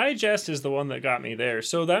 So digest is the one that got me there.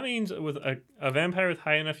 So that means with a vampire with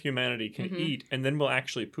high enough humanity can eat and then will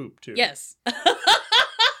actually poop too. Yes.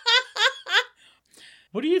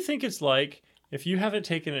 What do you think it's like if you haven't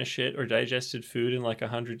taken a shit or digested food in like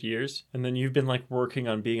 100 years and then you've been like working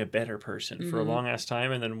on being a better person for a long ass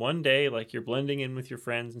time and then one day like you're blending in with your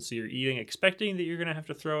friends and so you're eating expecting that you're going to have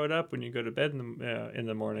to throw it up when you go to bed in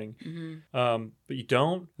the morning. But you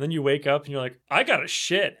don't. Then you wake up and you're like, I got a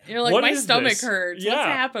shit. You're like, my stomach hurts. Yeah. What's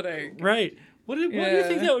happening? Right. What do you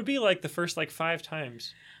think that would be like the first like 5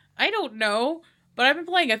 times? I don't know. But I've been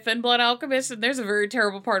playing a Thin Blood Alchemist, and there's a very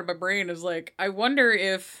terrible part of my brain is like, I wonder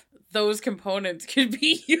if those components could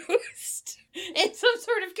be used in some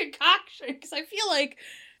sort of concoction. Because I feel like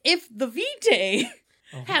if the Vitae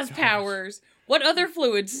has powers, what other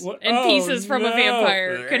fluids and pieces from a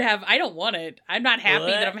vampire could have? I don't want it. I'm not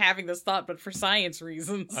happy that I'm having this thought, but for science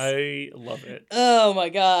reasons. I love it. Oh my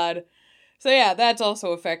god. So yeah, that's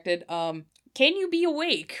also affected. Can you be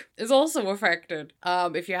awake is also affected.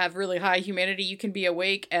 If you have really high humanity, you can be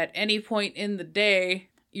awake at any point in the day.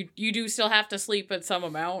 You do still have to sleep at some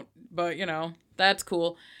amount, but that's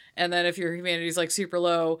cool. And then if your humanity is like super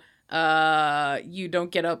low, you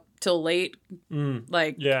don't get up till late,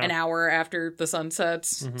 an hour after the sun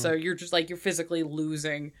sets. So you're just like, you're physically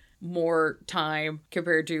losing more time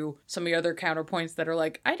compared to some of the other counterpoints that are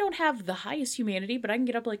like, I don't have the highest humanity, but I can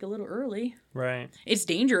get up like a little early. Right. It's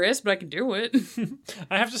dangerous, but I can do it.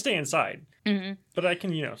 I have to stay inside, but I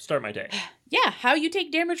can, start my day. Yeah, how you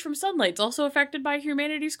take damage from sunlight's also affected by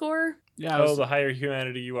humanity score. Yeah. The higher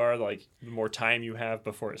humanity you are, like the more time you have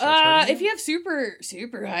before it starts hurting you? If you have super,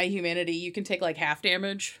 super high humanity, you can take like half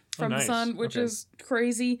damage from the sun, which is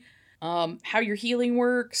crazy. How your healing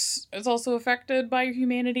works is also affected by your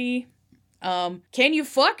humanity. Can you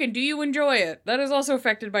fuck and do you enjoy it? That is also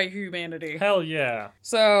affected by your humanity. Hell yeah.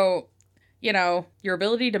 So, your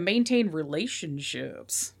ability to maintain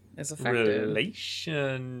relationships is affected.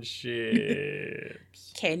 Relationships.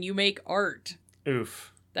 Can you make art?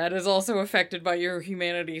 Oof. That is also affected by your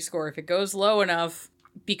humanity score. If it goes low enough,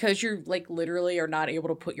 because you're like literally are not able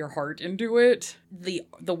to put your heart into it, the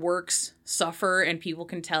works suffer and people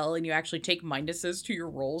can tell, and you actually take minuses to your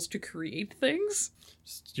rolls to create things.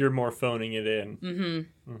 You're more phoning it in.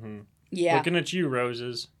 Yeah. Looking at you,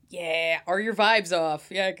 Roses. Yeah, are your vibes off?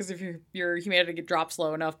 Yeah, because if your humanity drops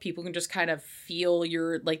low enough, people can just kind of feel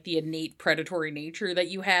your, like, the innate predatory nature that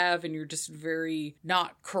you have, and you're just very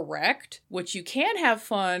not correct, which you can have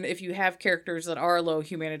fun if you have characters that are low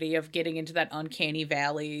humanity, of getting into that uncanny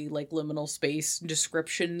valley, like, liminal space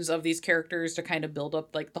descriptions of these characters to kind of build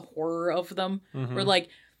up, like, the horror of them. Where, like,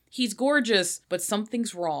 he's gorgeous, but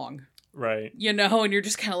something's wrong. Right. And you're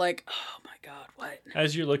just kind of like, oh my god, what?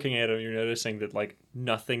 As you're looking at him, you're noticing that, like,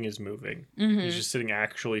 nothing is moving. He's just sitting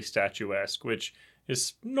actually statuesque, which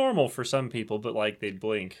is normal for some people, but, like, they'd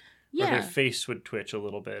blink. Or their Yeah. face would twitch a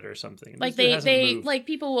little bit or something. Like This dude hasn't they moved. like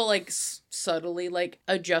people will like subtly like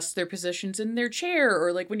adjust their positions in their chair,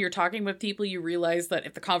 or like when you're talking with people you realize that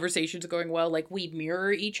if the conversation's going well, like we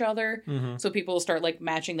mirror each other. Mhm. So people will start like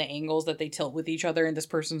matching the angles that they tilt with each other, and this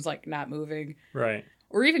person's like not moving. Right.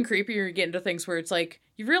 Or even creepier, you get into things where it's like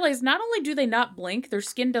you realize not only do they not blink, their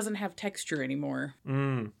skin doesn't have texture anymore.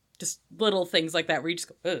 Mm. Just little things like that where you just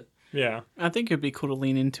go, ugh. Yeah. I think it'd be cool to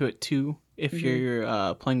lean into it too if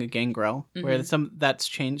you're playing a Gangrel, where that's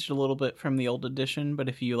changed a little bit from the old edition. But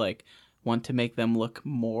if you like want to make them look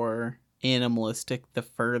more animalistic, the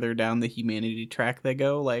further down the humanity track they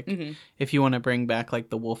go, like if you want to bring back like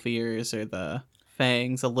the wolf ears or the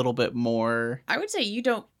fangs a little bit more. I would say you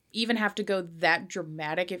don't even have to go that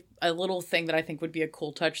dramatic. If a little thing that I think would be a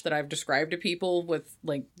cool touch that I've described to people with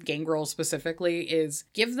like Gangrel specifically is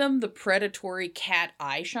give them the predatory cat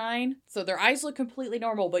eye shine. So their eyes look completely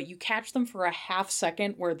normal, but you catch them for a half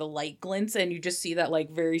second where the light glints and you just see that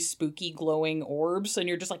like very spooky glowing orbs and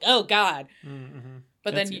you're just like, oh god. Mm-hmm.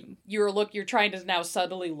 But That's then you're trying to now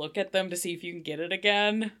subtly look at them to see if you can get it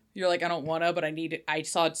again. You're like, I don't wanna, but I need it. I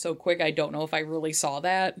saw it so quick I don't know if I really saw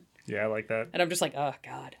that. Yeah, I like that. And I'm just like, oh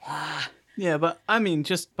god. Yeah, but I mean,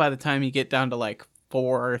 just by the time you get down to like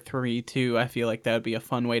 4 or 3, 2, I feel like that would be a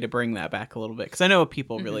fun way to bring that back a little bit. Because I know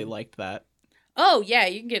people really liked that. Oh, yeah,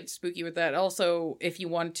 you can get spooky with that. Also, if you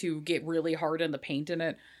want to get really hard in the paint in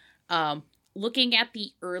it, looking at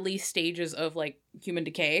the early stages of, like, human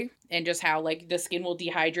decay and just how, like, the skin will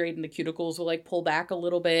dehydrate and the cuticles will, like, pull back a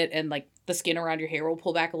little bit and, like, the skin around your hair will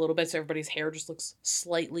pull back a little bit so everybody's hair just looks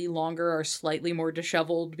slightly longer or slightly more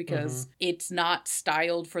disheveled because it's not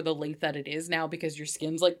styled for the length that it is now because your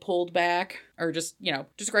skin's, like, pulled back or just, you know,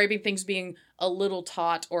 describing things being a little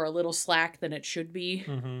taut or a little slack than it should be.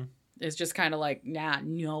 Mm-hmm. It's just kind of like, nah,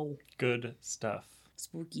 no. Good stuff.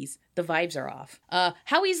 Spookies. The vibes are off.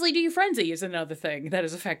 How easily do you frenzy is another thing that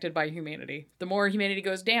is affected by humanity. The more humanity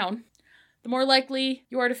goes down, the more likely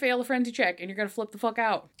you are to fail a frenzy check and you're going to flip the fuck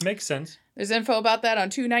out. Makes sense. There's info about that on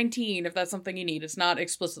 219 if that's something you need. It's not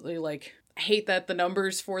explicitly like, I hate that the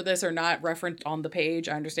numbers for this are not referenced on the page.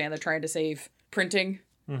 I understand they're trying to save printing.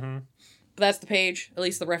 Mm-hmm. But that's the page. At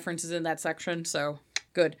least the reference is in that section, so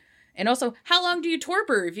good. And also, how long do you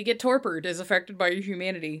torpor if you get torpored is affected by your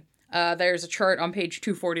humanity. There's a chart on page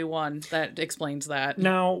 241 that explains that.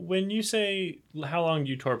 Now, when you say how long do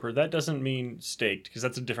you torpor, that doesn't mean staked, because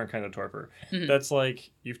that's a different kind of torpor. Mm-hmm. That's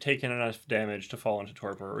like you've taken enough damage to fall into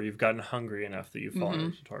torpor, or you've gotten hungry enough that you've fallen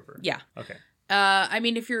into torpor. Yeah. Okay. I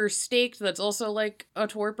mean, if you're staked, that's also like a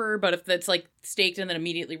torpor, but if that's like staked and then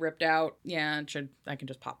immediately ripped out, yeah, I can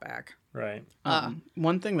just pop back. Right.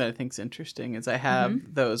 One thing that I think is interesting is I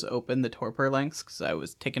have those open, the torpor links, because I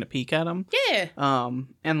was taking a peek at them. Yeah.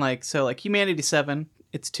 And like, so like Humanity 7,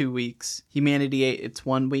 it's 2 weeks. Humanity 8, it's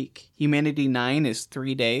 1 week. Humanity 9 is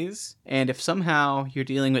 3 days. And if somehow you're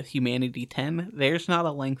dealing with Humanity 10, there's not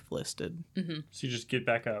a length listed. Mm-hmm. So you just get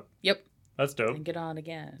back up. Yep. That's dope. And get on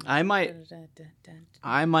again. I might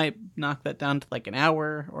knock that down to like an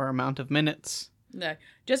hour or amount of minutes. No,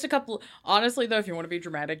 just a couple. Honestly, though, if you want to be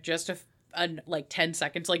dramatic, just like 10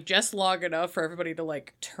 seconds, like just long enough for everybody to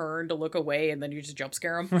like turn to look away, and then you just jump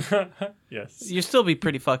scare them. Yes. You'll still be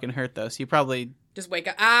pretty fucking hurt though, so you probably Just wake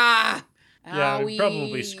up. Ah. Yeah, Owie.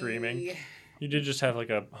 probably screaming. You did just have like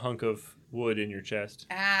a hunk of wood in your chest.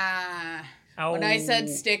 Ah. Ow. When I said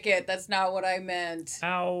stick it, that's not what I meant.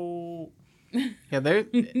 Ow. yeah. There,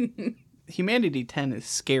 Humanity 10 is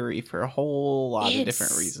scary for a whole lot of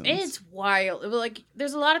different reasons. It's wild. Like,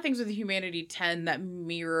 there's a lot of things with Humanity 10 that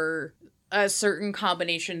mirror certain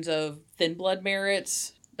combinations of Thin Blood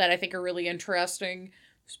merits that I think are really interesting.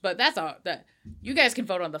 But that you guys can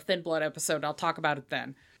vote on the Thin Blood episode. I'll talk about it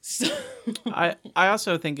then. So. I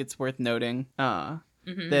also think it's worth noting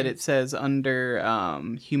that it says under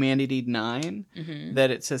Humanity 9 that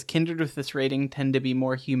it says kindred with this rating tend to be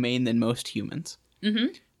more humane than most humans.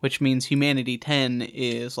 Which means Humanity 10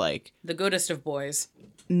 is like the goodest of boys.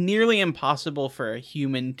 Nearly impossible for a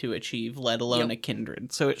human to achieve, let alone a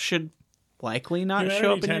kindred. So it should likely not Humanity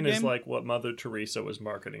show up in 10 your is game. like what Mother Teresa was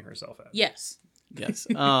marketing herself as. Yes. Yes.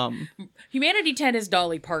 Humanity 10 is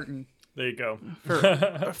Dolly Parton. There you go.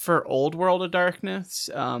 For Old World of Darkness,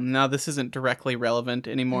 now this isn't directly relevant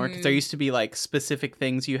anymore because there used to be like specific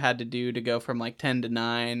things you had to do to go from like 10 to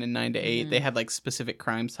 9 and 9 to 8. They had like specific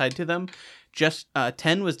crimes tied to them. Just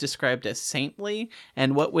 10 was described as saintly,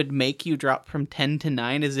 and what would make you drop from 10 to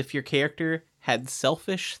 9 is if your character had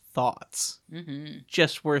selfish thoughts.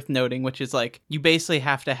 Just worth noting, which is like you basically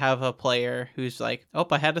have to have a player who's like, oh,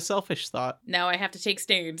 I had a selfish thought. Now I have to take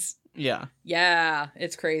stains. Yeah. Yeah,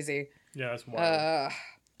 it's crazy. Yeah, it's wild.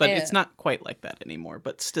 but it's not quite like that anymore,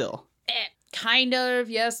 but still. Kind of,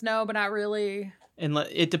 yes, no, but not really. And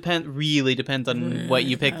it really depends on what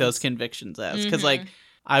you pick those convictions as. Because, like,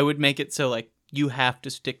 I would make it so, like, you have to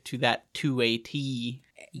stick to that to a T.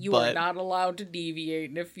 You are not allowed to deviate,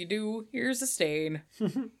 and if you do, here's a stain.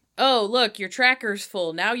 Oh, look, your tracker's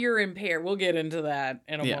full. Now you're impaired. We'll get into that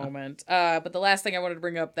in a moment. But the last thing I wanted to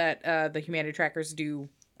bring up that the humanity trackers do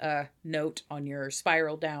note on your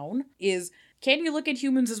spiral down is, can you look at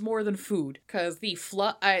humans as more than food? Because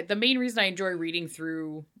the main reason I enjoy reading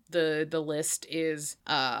through the list is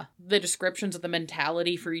the descriptions of the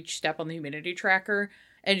mentality for each step on the humanity tracker.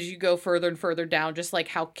 And as you go further and further down, just like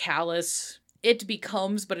how callous it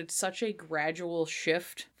becomes, but it's such a gradual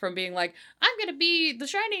shift from being like, I'm gonna be the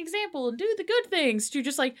shining example and do the good things, to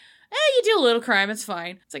just like, you do a little crime, it's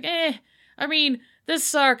fine. It's like, I mean, this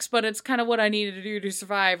sucks, but it's kind of what I needed to do to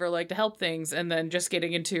survive or like to help things. And then just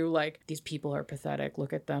getting into like, these people are pathetic,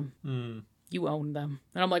 look at them. You own them.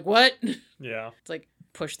 And I'm like, what? Yeah. It's like,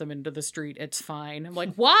 push them into the street, it's fine. I'm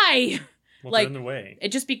like, why? Well, like, they're in the way.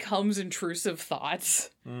 It just becomes intrusive thoughts.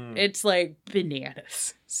 It's like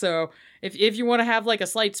bananas. So if you want to have like a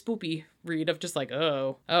slight spoopy read of just like,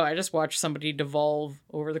 oh, I just watched somebody devolve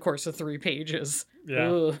over the course of 3 pages. Yeah.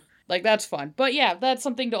 Ugh. Like, that's fun. But yeah, that's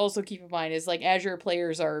something to also keep in mind is like, as your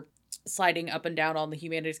players are sliding up and down on the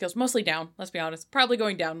humanity skills, mostly down, let's be honest, probably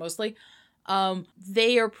going down mostly.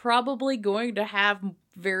 They are probably going to have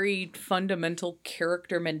very fundamental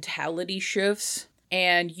character mentality shifts.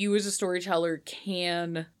 And you as a storyteller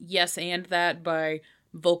can yes and that by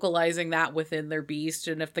vocalizing that within their beast.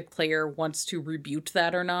 And if the player wants to rebuke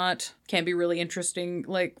that or not, can be really interesting,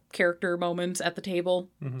 like, character moments at the table.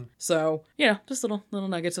 So, just little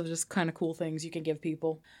nuggets of just kind of cool things you can give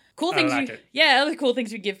people. Cool things. Other cool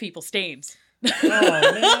things you give people. Stains. Oh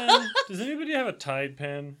man, does anybody have a Tide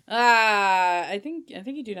pen? I think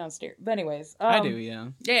you do downstairs. But anyways, I do, yeah.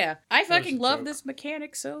 Yeah, I fucking love this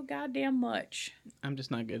mechanic so goddamn much. I'm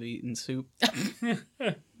just not good at eating soup. What do you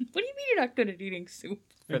mean you're not good at eating soup?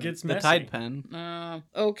 It gets the messy. Tide pen.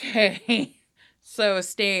 Okay. So,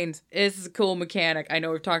 stains. This is a cool mechanic. I know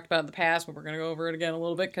we've talked about it in the past, but we're going to go over it again a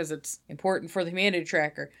little bit because it's important for the humanity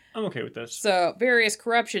tracker. I'm okay with this. So, various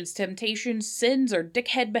corruptions, temptations, sins, or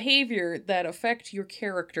dickhead behavior that affect your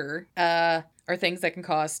character are things that can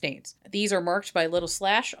cause stains. These are marked by a little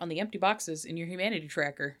slash on the empty boxes in your humanity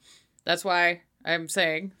tracker. That's why I'm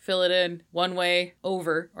saying fill it in one way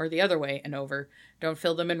over or the other way and over. Don't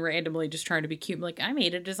fill them in randomly just trying to be cute. Like, I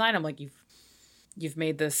made a design. I'm like, you've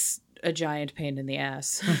made this a giant pain in the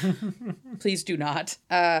ass. Please do not.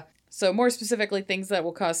 So more specifically, things that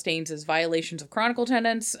will cause stains is violations of chronicle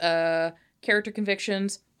tenets, character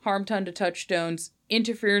convictions, harm done to touchstones,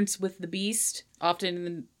 interference with the beast, often in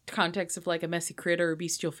the context of like a messy crit or a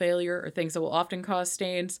bestial failure, or things that will often cause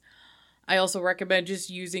stains. I also recommend just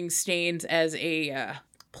using stains as a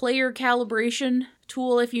player calibration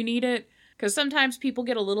tool if you need it, because sometimes people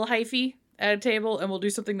get a little hyphy at a table and will do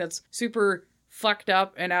something that's super fucked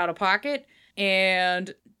up and out of pocket,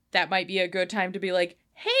 and that might be a good time to be like,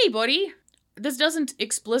 hey buddy, this doesn't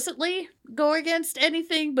explicitly go against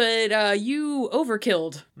anything, but you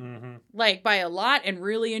overkilled like by a lot and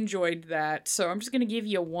really enjoyed that, so I'm just gonna give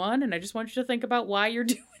you a 1 and I just want you to think about why you're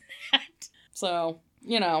doing that. So,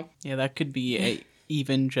 yeah, that could be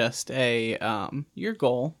even just a your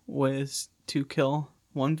goal was to kill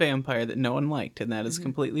one vampire that no one liked, and that is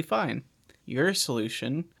completely fine. Your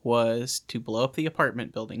solution was to blow up the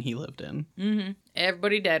apartment building he lived in.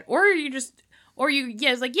 Everybody dead.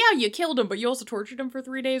 It's like, yeah, you killed him, but you also tortured him for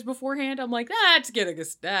 3 days beforehand. I'm like, that's...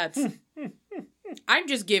 I'm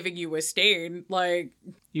just giving you a stain. Like,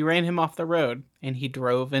 you ran him off the road, and he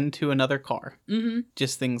drove into another car.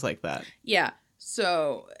 Just things like that. Yeah.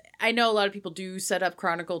 So, I know a lot of people do set up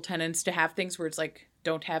chronicle tenets to have things where it's like,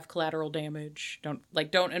 don't have collateral damage.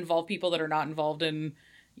 Don't involve people that are not involved in,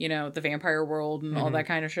 the vampire world and all that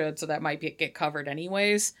kind of shit. So that might get covered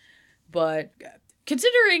anyways. But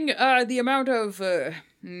considering the amount of,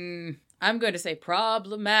 I'm going to say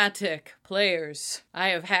problematic players I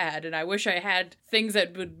have had, and I wish I had things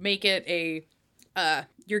that would make it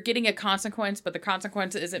you're getting a consequence, but the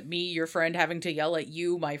consequence isn't me, your friend, having to yell at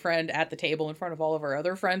you, my friend, at the table in front of all of our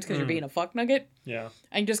other friends because you're being a fuck nugget. Yeah.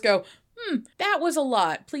 I can just go, that was a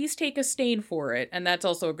lot. Please take a stain for it. And that's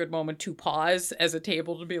also a good moment to pause as a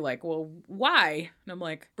table to be like, well, why? And I'm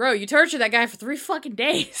like, bro, you tortured that guy for 3 fucking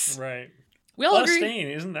days. Right. We all agree. Stain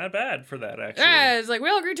isn't that bad for that, actually. Yeah, it's like, we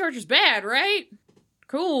all agree torture's bad, right?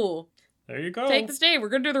 Cool. There you go. Take the stain. We're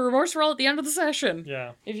gonna do the remorse roll at the end of the session.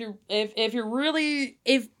 Yeah. If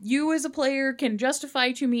you as a player can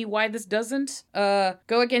justify to me why this doesn't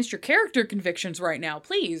go against your character convictions right now,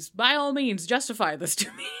 please, by all means, justify this to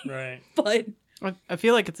me. Right. But I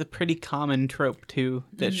feel like it's a pretty common trope, too,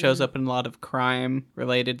 that shows up in a lot of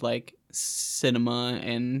crime-related, like, cinema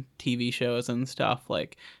and TV shows and stuff.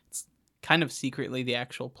 Like, it's kind of secretly the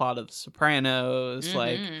actual plot of The Sopranos,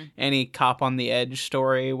 like, any cop on the edge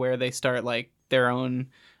story where they start, like, their own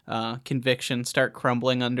convictions start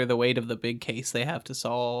crumbling under the weight of the big case they have to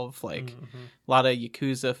solve. Like, a lot of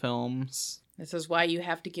Yakuza films. this is why you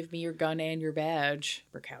have to give me your gun and your badge,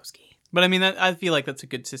 Bukowski. But I mean, I feel like that's a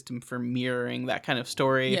good system for mirroring that kind of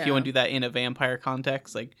story. If you want to do that in a vampire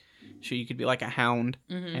context, like, sure, you could be like a hound,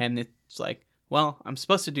 and it's like, well, I'm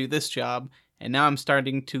supposed to do this job, and now I'm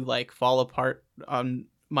starting to, like, fall apart on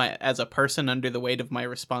as a person under the weight of my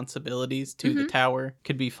responsibilities to the tower.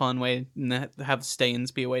 Could be a fun way, and have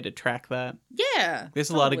stains be a way to track that. Yeah.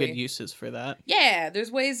 There's a lot of good uses for that. Yeah, there's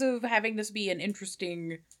ways of having this be an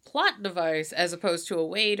interesting plot device as opposed to a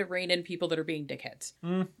way to rein in people that are being dickheads.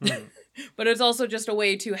 But it's also just a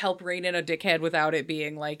way to help rein in a dickhead without it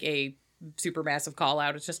being like a super massive call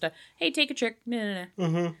out. It's just a, hey, take a chick. Nah.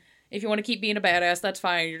 If you want to keep being a badass, that's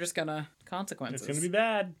fine. You're just gonna consequences. It's gonna be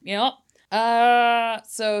bad. Yep.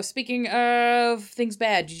 So speaking of things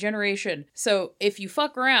bad, degeneration. So if you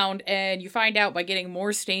fuck around and you find out by getting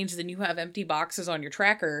more stains than you have empty boxes on your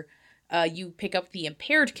tracker, you pick up the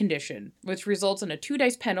impaired condition, which results in a 2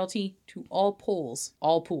 dice penalty to all pools,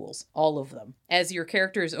 all of them, as your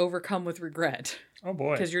character is overcome with regret. Oh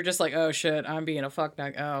boy. Because you're just like, oh shit, I'm being a fuck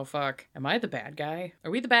nug. Oh fuck. Am I the bad guy?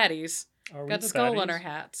 Are we the baddies? Are we Got the skull on baddies? our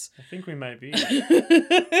hats. I think we might be.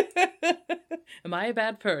 Am I a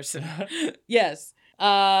bad person? Yes.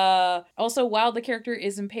 Also, while the character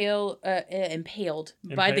is impaled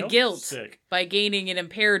by the guilt Sick. by gaining an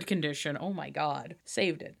impaired condition. Oh my god.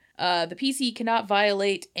 Saved it. The PC cannot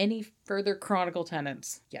violate any further Chronicle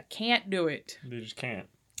tenets. You can't do it. They just can't.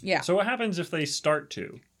 Yeah. So what happens if they start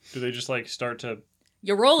to? Do they just like start to?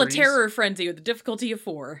 You roll freeze? a terror frenzy with a difficulty of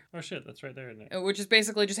 4. Oh shit, that's right there, isn't it? Which is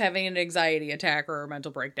basically just having an anxiety attack or a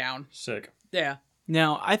mental breakdown. Sick. Yeah.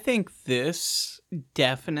 Now, I think this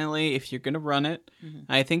definitely, if you're going to run it,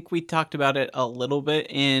 I think we talked about it a little bit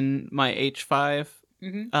in my H5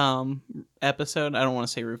 episode. I don't want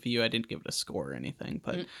to say review. I didn't give it a score or anything.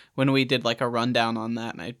 But when we did like a rundown on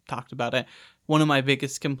that and I talked about it, one of my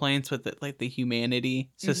biggest complaints with it, like the humanity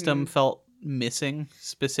system felt missing,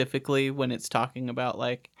 specifically when it's talking about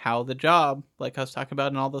like how the job, like I was talking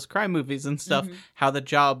about in all those crime movies and stuff, how the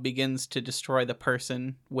job begins to destroy the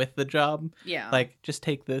person with the job. Yeah. Like, just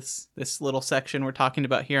take this little section we're talking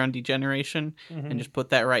about here on degeneration and just put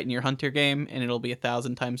that right in your hunter game and it'll be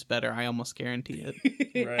 1,000 times better. I almost guarantee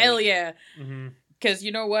it. Right. Hell yeah. Mm-hmm. Because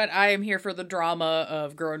you know what? I am here for the drama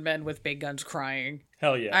of grown men with big guns crying.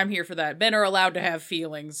 Hell yeah. I'm here for that. Men are allowed to have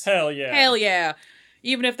feelings. Hell yeah. Hell yeah.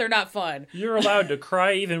 Even if they're not fun. You're allowed to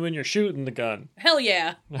cry even when you're shooting the gun. Hell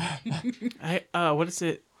yeah. What is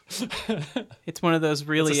it? It's one of those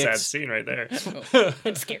really It's a sad scene right there.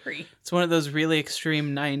 It's scary. It's one of those really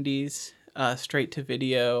extreme 90s straight to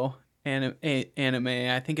video anime.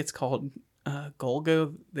 I think it's called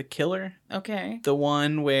Golgo the Killer. Okay. The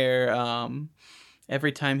one where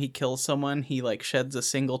every time he kills someone, he like sheds a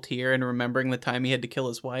single tear in remembering the time he had to kill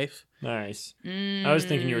his wife. Nice. I was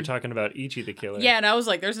thinking you were talking about Ichi the Killer. Yeah, and I was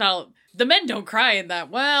like, the men don't cry in that.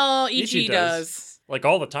 Well, Ichi does. Like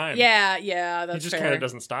all the time. Yeah, that's He just fair. kind of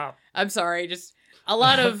doesn't stop. I'm sorry, just a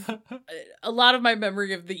lot of my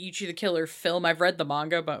memory of the Ichi the Killer film. I've read the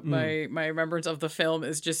manga, but my remembrance of the film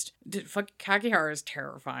is just Kakihara is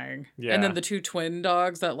terrifying. Yeah. And then the 2 twin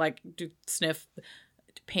dogs that like do sniff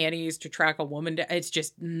panties to track a woman. It's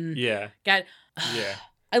just Yeah. God. Yeah.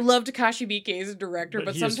 I love Takashi Miike as a director,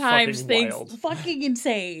 but he is sometimes fucking things wild. fucking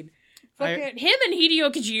insane. Fucking him and Hideo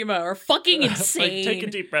Kojima are fucking insane. Like, take a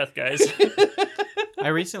deep breath, guys. I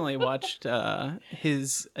recently watched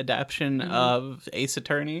his adaptation of Ace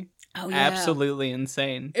Attorney. Oh yeah, Absolutely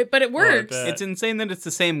insane. But it works. bet. It's insane that it's the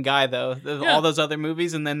same guy though. All those other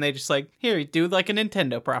movies, and then they just like, here, do like a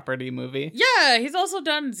Nintendo property movie. Yeah, he's also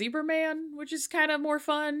done Zebra Man, which is kind of more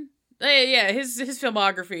fun. Yeah, his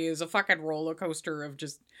filmography is a fucking roller coaster of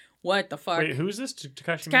just what the fuck. Wait, who's this?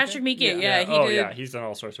 Takashi Miike? Takashi Miike, yeah, he did. Yeah, he's done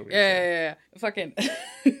all sorts of weird shit. Yeah. Fucking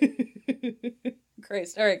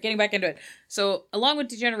Christ. All right, getting back into it. So, along with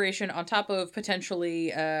degeneration, on top of potentially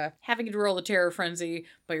having to roll the terror frenzy,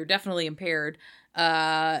 but you're definitely impaired,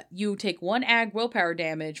 you take 1 ag willpower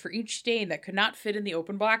damage for each stain that could not fit in the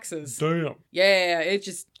open boxes. Damn. Yeah, it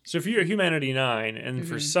just So if you're humanity 9 and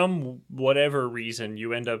for some whatever reason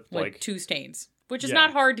you end up like 2 stains, which is Yeah.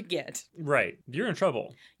 not hard to get. right, you're in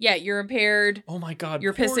trouble. Yeah, you're impaired. Oh my god.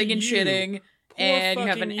 You're poor pissing and you. shitting, Poor and you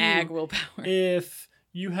have fucking an you. ag willpower. If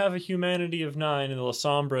you have a humanity of 9 and the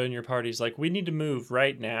Lasombra in your party's like, we need to move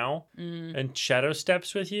right now, and Shadow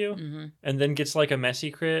steps with you, and then gets like a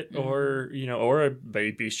messy crit or, you know, or a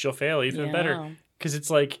bestial fail, even better. Because it's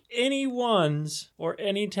like any 1s or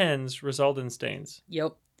any 10s result in stains.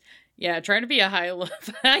 Yep. Yeah, trying to be a high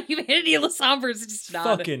humanity Lasombra is just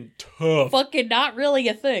not Fucking tough. fucking not really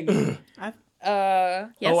a thing. Yes.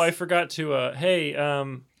 Oh, I forgot to, hey,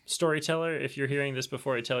 storyteller, if you're hearing this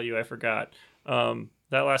before I tell you, I forgot.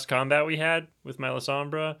 That last combat we had with my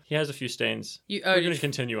Lasombra, he has a few stains. We're going to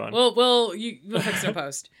continue on. We'll fix it in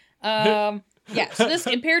post. Yeah, so this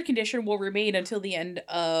impaired condition will remain until the end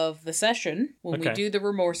of the session when we do the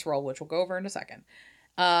remorse roll, which we'll go over in a second.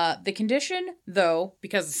 The condition, though,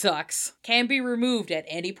 because it sucks, can be removed at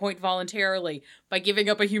any point voluntarily by giving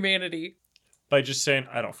up a humanity. By just saying,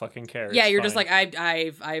 I don't fucking care. Yeah, it's you're fine. just like,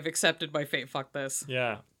 I've accepted my fate. Fuck this.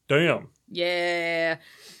 Yeah. Damn. Yeah.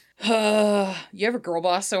 You ever girl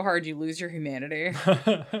boss so hard you lose your humanity?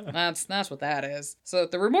 That's what that is. So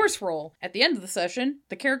the remorse roll. At the end of the session,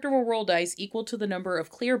 the character will roll dice equal to the number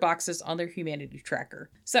of clear boxes on their humanity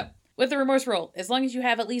tracker. So, with the remorse roll, as long as you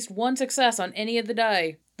have at least 1 success on any of the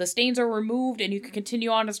die, the stains are removed and you can continue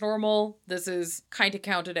on as normal. This is kind of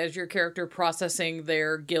counted as your character processing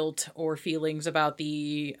their guilt or feelings about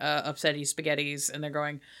the upsetty spaghettis, and they're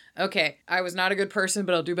going, okay, I was not a good person,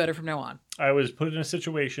 but I'll do better from now on. I was put in a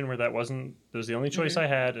situation where that was the only choice I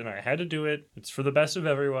had, and I had to do it. It's for the best of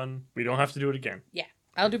everyone. We don't have to do it again. Yeah,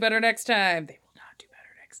 I'll do better next time. They will not do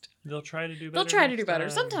better next time. They'll try to do better. They'll try to do next better.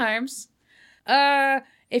 time. Sometimes.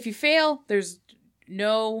 If you fail, there's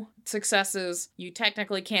no successes. You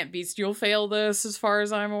technically can't bestial fail this as far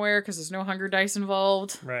as I'm aware because there's no hunger dice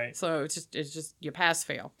involved. Right. So it's just you pass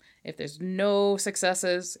fail. If there's no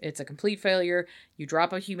successes, it's a complete failure. You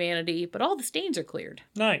drop a humanity, but all the stains are cleared.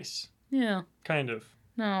 Nice. Yeah. Kind of.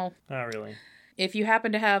 No. Not really. If you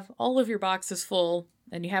happen to have all of your boxes full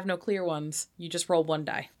and you have no clear ones, you just roll 1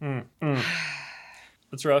 die.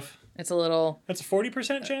 That's rough. It's a little... That's a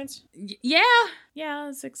 40% chance? Yeah.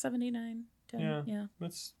 Yeah, 6, 7, 8, 9, 10. Yeah.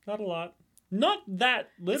 That's not a lot. Not that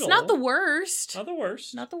little. It's not the worst. Not the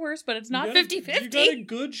worst. Not the worst, but it's not You got a- 50-50. You got a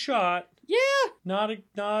good shot. Yeah. Not a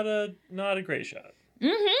great shot.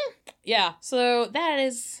 Mm-hmm. Yeah. So that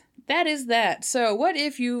is that. So what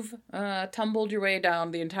if you've tumbled your way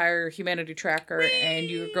down the entire humanity tracker and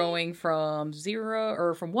you're going from 1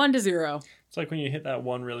 to 0? It's like when you hit that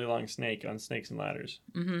one really long snake on Snakes and Ladders.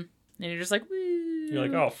 Mm-hmm. And you're just like, woo. You're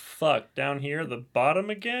like, oh fuck, down here, the bottom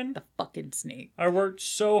again? The fucking snake. I worked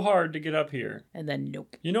so hard to get up here. And then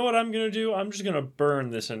nope. You know what I'm gonna do? I'm just gonna burn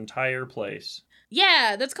this entire place.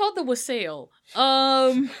 Yeah, that's called the wassail.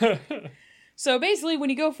 So basically, when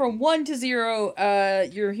you go from 1 to 0,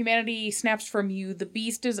 your humanity snaps from you. The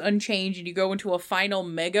beast is unchanged, and you go into a final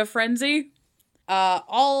mega frenzy.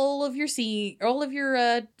 All of your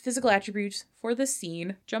physical attributes for the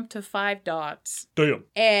scene jump to 5 dots. Damn.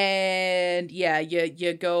 And yeah,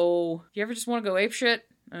 you go. You ever just want to go apeshit?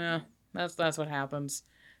 That's what happens.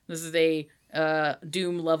 This is a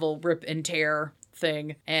Doom level rip and tear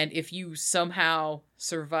thing, and if you somehow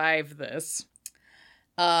survive this,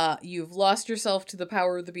 you've lost yourself to the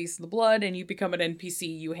power of the beast and the blood, and you become an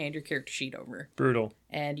NPC. You hand your character sheet over. Brutal.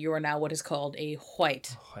 And you are now what is called a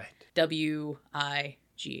white. W-I-G-H-T.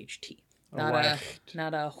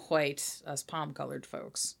 Not a white, us palm-colored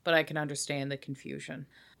folks. But I can understand the confusion.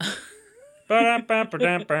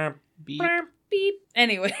 Beep. Beep.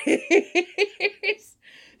 Anyway.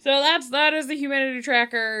 So that is the humanity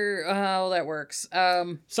tracker, how that works.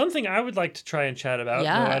 Something I would like to try and chat about, though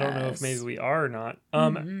I don't know if Yes. maybe we are or not.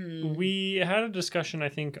 We had a discussion, I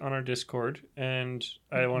think, on our Discord, and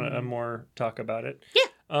I want to more talk about it. Yeah.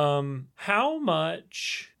 How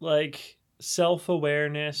much, like,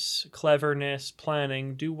 self-awareness, cleverness,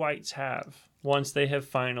 planning do whites have once they have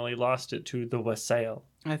finally lost it to the wassail?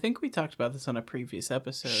 I think we talked about this on a previous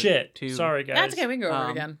episode. Shit. too. Sorry, guys. That's okay, we can go over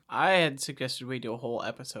it again. I had suggested we do a whole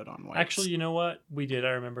episode on whites. Actually, you know what? We did.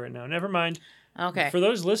 I remember it now. Never mind. Okay. For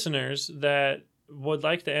those listeners that would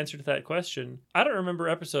like the answer to that question, I don't remember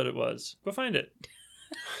what episode it was. Go find it.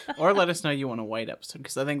 Or let us know you want a white episode,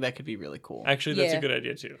 because I think that could be really cool. Actually, that's Yeah. a good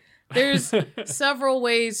idea, too. There's several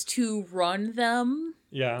ways to run them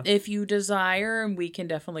Yeah. if you desire, and we can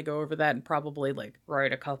definitely go over that and probably like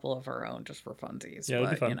write a couple of our own just for funsies. Yeah, that'd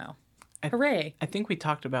be but fun. you know, Hooray. I think we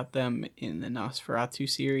talked about them in the Nosferatu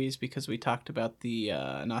series because we talked about the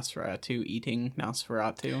Nosferatu eating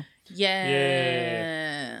Nosferatu.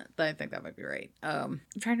 Yeah. I think that might be right. I'm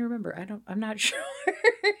trying to remember. I'm not sure.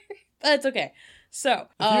 But it's okay. So,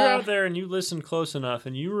 if you're out there and you listen close enough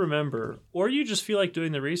and you remember, or you just feel like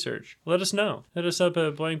doing the research, let us know. Hit us up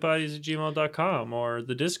at blankbodies@gmail.com or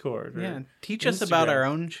the Discord. Or yeah, teach us about our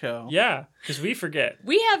own show. Yeah, because we forget.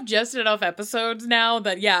 We have just enough episodes now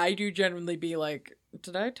that, yeah, I do genuinely be like,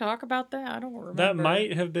 did I talk about that? I don't remember. That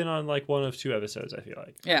might have been on like one of 2 episodes, I feel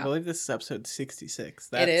like. I Yeah. believe this is episode 66.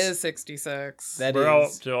 It is 66. We're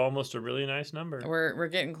up to almost a really nice number. We're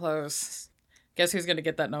getting close. Guess who's going to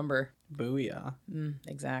get that number? Booyah.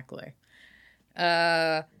 Exactly.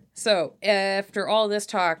 So after all this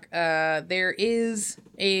talk, there is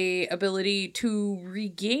a ability to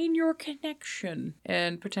regain your connection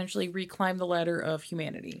and potentially reclimb the ladder of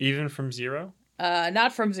humanity. Even from 0?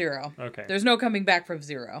 Not from 0. Okay. There's no coming back from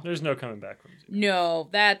 0. There's no coming back from 0. No,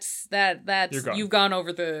 that's you've gone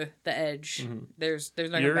over the edge. Mm-hmm. There's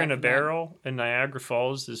no. You're back in a from that. barrel, and Niagara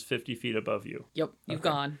Falls is 50 feet above you. Yep, you've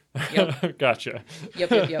gone. Yep. Gotcha.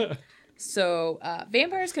 Yep. So,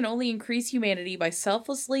 vampires can only increase humanity by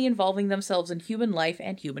selflessly involving themselves in human life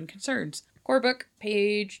and human concerns. Core book,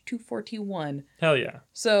 page 241. Hell yeah.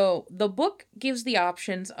 So, the book gives the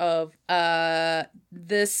options of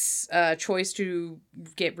this choice to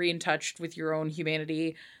get re-in-touched with your own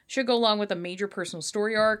humanity should go along with a major personal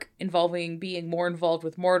story arc involving being more involved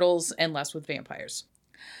with mortals and less with vampires.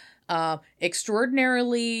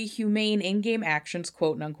 Extraordinarily humane in-game actions,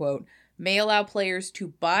 quote unquote, may allow players to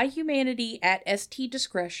buy humanity at ST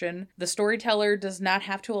discretion. The storyteller does not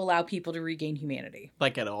have to allow people to regain humanity.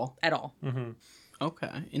 Like at all? At all. Mm-hmm.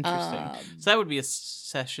 Okay, interesting. So that would be a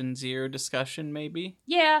session 0 discussion, maybe?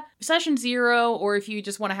 Yeah, session 0, or if you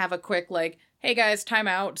just want to have a quick, like, hey guys, time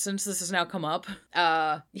out, since this has now come up.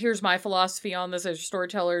 Here's my philosophy on this as a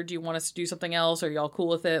storyteller. Do you want us to do something else? Are y'all cool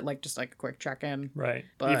with it? Like, just like a quick check-in. Right.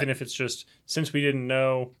 But, even if it's just, since we didn't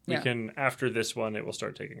know, we Yeah. can, after this one, it will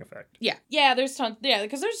start taking effect. Yeah, there's tons,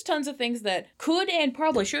 because there's tons of things that could and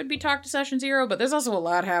probably should be talked to session 0, but there's also a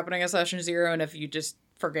lot happening at session 0, and if you just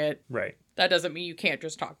forget, Right. that doesn't mean you can't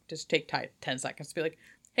just take 10 seconds to be like,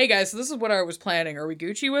 hey guys, so this is what I was planning. Are we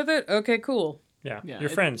Gucci with it? Okay, cool. Yeah. Yeah, Your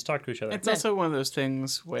friends talk to each other. It's also one of those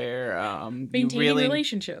things where Maintaining you really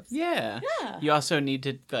relationships. Yeah. Yeah. You also need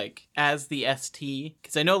to, like, as the ST,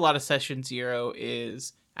 because I know a lot of session 0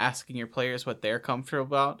 is asking your players what they're comfortable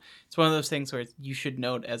about. It's one of those things where you should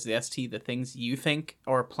note as the ST the things you think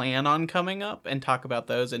or plan on coming up and talk about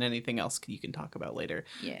those, and anything else you can talk about later.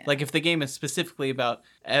 Yeah. Like if the game is specifically about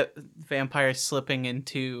vampires slipping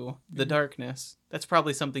into the darkness, that's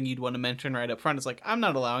probably something you'd want to mention right up front. It's like, I'm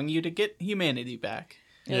not allowing you to get humanity back.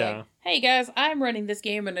 You're Yeah. like, hey guys, I'm running this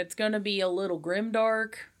game and it's gonna be a little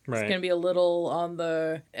grimdark. Right. It's gonna be a little on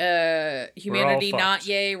the humanity not fucked.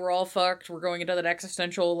 yay, we're all fucked. We're going into that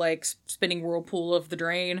existential like spinning whirlpool of the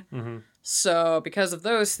drain. Mm-hmm. So because of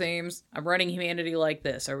those themes, I'm running humanity like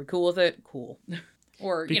this. Are we cool with it? Cool.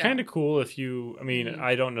 Or Be you know, kind of cool if you, I mean,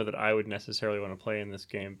 I don't know that I would necessarily want to play in this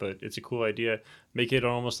game, but it's a cool idea. Make it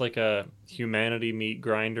almost like a humanity meat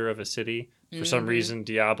grinder of a city. For some reason,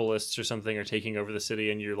 Diabolists or something are taking over the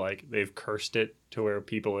city, and you're like, they've cursed it to where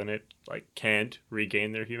people in it like can't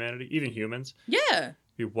regain their humanity, even humans. yeah.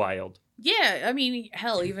 Be wild. Yeah, I mean,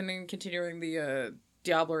 hell, even in continuing the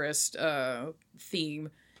Diablerist theme,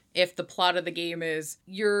 if the plot of the game is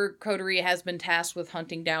your coterie has been tasked with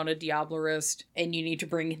hunting down a Diablerist and you need to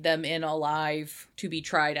bring them in alive to be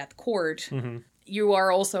tried at the court, Mm-hmm. you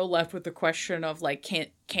are also left with the question of, like,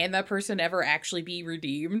 can that person ever actually be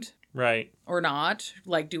redeemed Right. or not?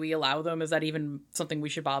 Like, do we allow them? Is that even something we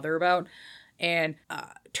should bother about? And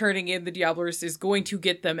turning in the Diablerist is going to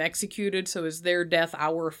get them executed, so is their death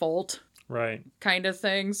our fault? Right. Kind of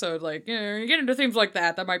thing. So, like, you get into themes like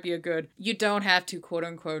that, that might be a good... You don't have to,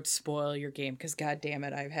 quote-unquote, spoil your game, because, god damn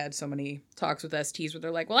it, I've had so many talks with STs where they're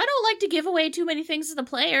like, well, I don't like to give away too many things to the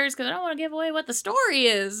players, because I don't want to give away what the story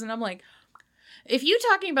is. And I'm like, if you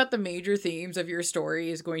talking about the major themes of your story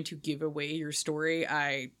is going to give away your story,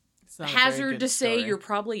 I It's not a very hazard good to say story. you're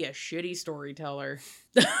probably a shitty storyteller.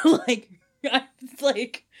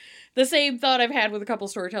 Like the same thought I've had with a couple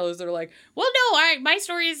storytellers that are like, well, no, my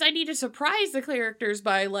story is I need to surprise the characters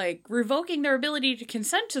by like revoking their ability to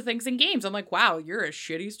consent to things in games. I'm like, wow, you're a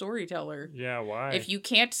shitty storyteller. Yeah, why? If you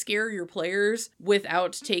can't scare your players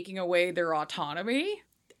without taking away their autonomy,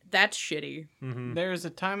 that's shitty. Mm-hmm. There's a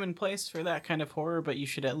time and place for that kind of horror, but you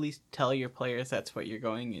should at least tell your players that's what you're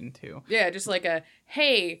going into. Yeah, just like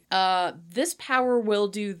hey, this power will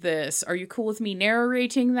do this. Are you cool with me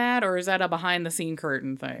narrating that, or is that a behind the scene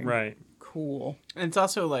curtain thing? Right. cool. And it's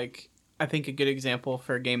also like, I think a good example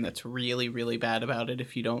for a game that's really, really bad about it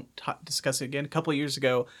if you don't discuss it again. A couple of years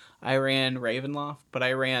ago, I ran Ravenloft, but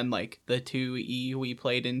I ran like the 2E. We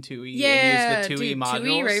played in 2E and used the 2E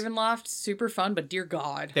modules. 2E Ravenloft, super fun, but dear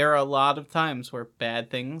God. There are a lot of times where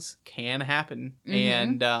bad things can happen,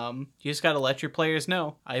 and you just got to let your players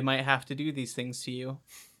know, I might have to do these things to you,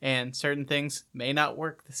 and certain things may not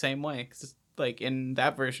work the same way. 'Cause like in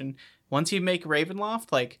that version, once you make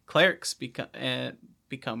Ravenloft, like clerics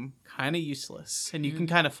become kind of useless, and you can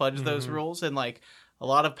kind of fudge those rules, and like a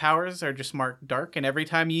lot of powers are just marked dark, and every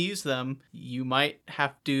time you use them you might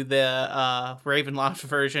have to do the Ravenloft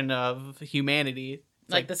version of humanity.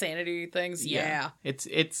 Like the sanity things. Yeah.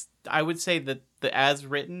 It's I would say that the as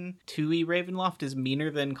written 2E Ravenloft is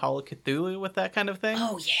meaner than Call of Cthulhu with that kind of thing.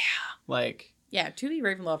 Oh yeah. Like, yeah, 2E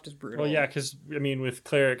Ravenloft is brutal. Well, yeah, because, I mean, with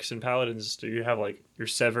clerics and paladins, you have, like, your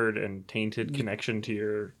severed and tainted connection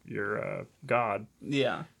to your god.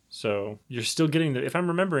 yeah. So you're still getting if I'm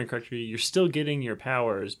remembering correctly, you're still getting your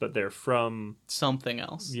powers, but they're from Something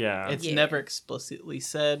else. Yeah. It's never explicitly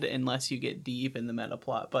said unless you get deep in the meta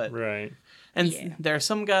plot, but right. And there are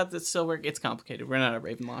some gods that still work. It's complicated. We're not a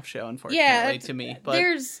Ravenloft show, unfortunately, to me. But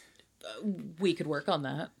there's we could work on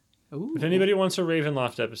that. Ooh. If anybody wants a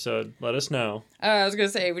Ravenloft episode, let us know. I was gonna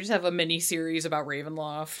say we just have a mini series about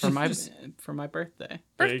Ravenloft for my birthday.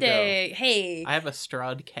 birthday. Hey, I have a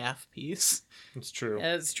Strahd calf piece. It's true.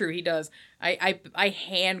 It's true. He does. I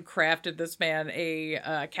handcrafted this man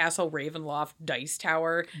a Castle Ravenloft dice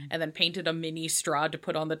tower, and then painted a mini Strahd to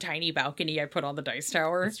put on the tiny balcony I put on the dice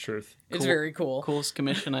tower. It's truth. It's very cool. Coolest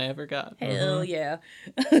commission I ever got. Hell yeah.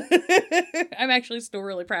 I'm actually still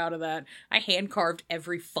really proud of that. I hand carved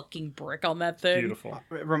every fucking brick on that thing. Beautiful.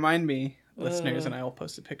 Remind me, listeners, and I will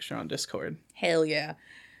post a picture on Discord. Hell yeah.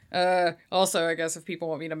 Also, I guess if people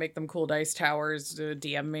want me to make them cool dice towers,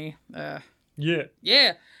 DM me. Yeah.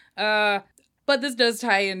 Yeah. But this does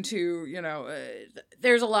tie into,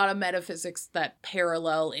 there's a lot of metaphysics that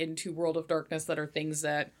parallel into World of Darkness that are things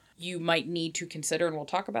that you might need to consider, and we'll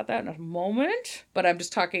talk about that in a moment. But I'm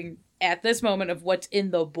just talking at this moment of what's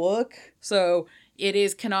in the book. So it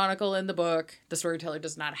is canonical in the book. The storyteller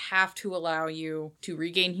does not have to allow you to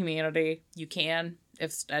regain humanity. You can,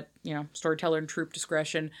 if at, storyteller and troop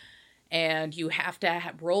discretion. And you have to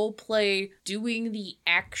role play doing the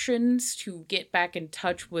actions to get back in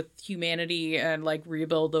touch with humanity and like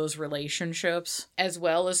rebuild those relationships, as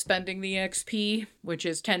well as spending the XP, which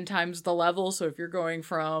is 10 times the level. So if you're going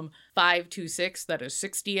from 5 to 6, that is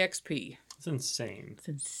 60 XP. It's insane. It's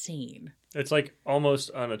insane. It's like almost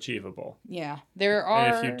unachievable. Yeah, there are.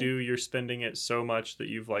 And if you do, you're spending it so much that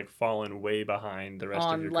you've like fallen way behind the rest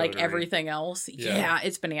of your like coterie. Everything else. Yeah,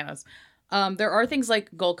 it's bananas. There are things like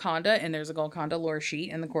Golconda, and there's a Golconda lore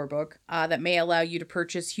sheet in the core book that may allow you to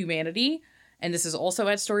purchase humanity. And this is also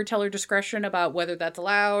at storyteller discretion about whether that's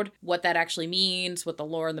allowed, what that actually means, what the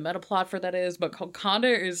lore and the meta plot for that is. But Golconda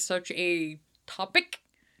is such a topic.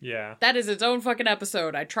 Yeah. That is its own fucking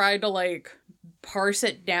episode. I tried to like parse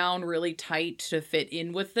it down really tight to fit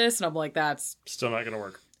in with this, and I'm like, that's still not going to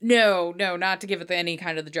work. No, not to give it any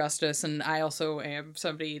kind of the justice. And I also am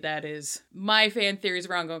somebody that is, my fan theories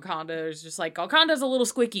around Golconda is just like, Golconda's a little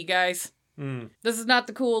squicky, guys. This is not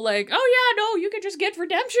the cool, like, oh yeah, no, you can just get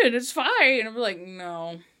redemption, it's fine. And I'm like,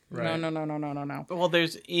 no. Right. No. Well,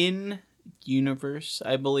 there's in universe,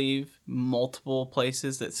 I believe, multiple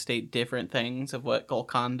places that state different things of what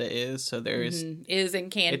Golconda is. So there's is and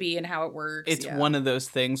can be and how it works. It's one of those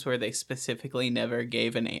things where they specifically never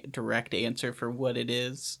gave a direct answer for what it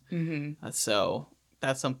is. So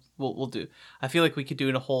that's something we'll do. I feel like we could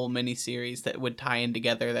do a whole mini series that would tie in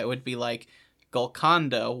together. That would be like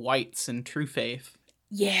Golconda, Whites, and True Faith.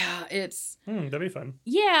 Yeah, it's... that'd be fun.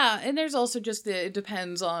 Yeah, and there's also just it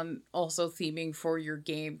depends on also theming for your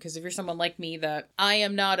game, because if you're someone like me that I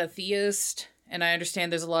am not a theist, and I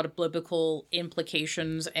understand there's a lot of biblical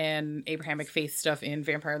implications and Abrahamic faith stuff in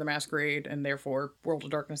Vampire the Masquerade, and therefore World of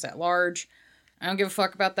Darkness at large, I don't give a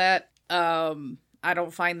fuck about that. I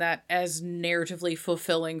don't find that as narratively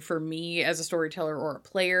fulfilling for me as a storyteller or a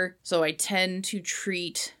player. So I tend to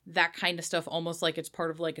treat that kind of stuff almost like it's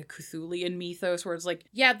part of like a Cthulian mythos, where it's like,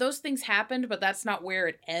 yeah, those things happened, but that's not where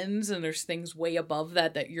it ends. And there's things way above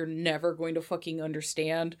that you're never going to fucking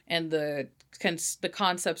understand. And the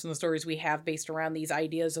concepts and the stories we have based around these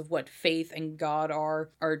ideas of what faith and God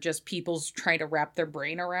are just people's trying to wrap their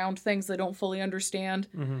brain around things they don't fully understand.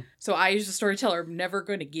 So I, as a storyteller, am never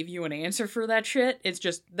going to give you an answer for that shit. It's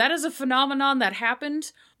just, that is a phenomenon that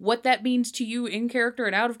happened. What that means to you in character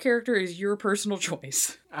and out of character is your personal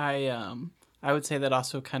choice. I would say that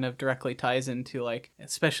also kind of directly ties into, like,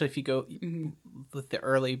 especially if you go with the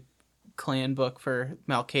early clan book for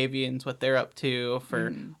Malkavians, what they're up to,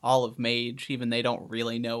 for all of Mage. Even they don't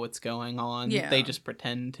really know what's going on. Yeah. They just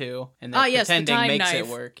pretend to. And that yes, the pretending time makes knife. it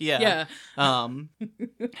work. Yeah.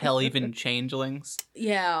 Hell, even changelings.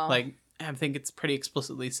 Yeah. Like, I think it's pretty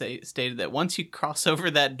explicitly stated that once you cross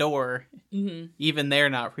over that door, even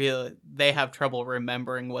they're not real. They have trouble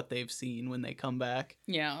remembering what they've seen when they come back.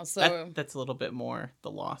 Yeah, so... That's a little bit more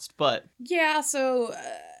The Lost, but... Yeah, so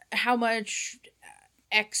how much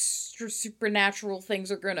extra supernatural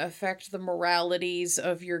things are going to affect the moralities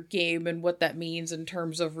of your game and what that means in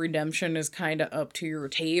terms of redemption is kind of up to your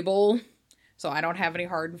table. So I don't have any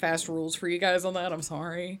hard and fast rules for you guys on that. I'm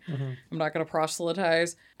sorry. I'm not going to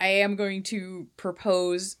proselytize. I am going to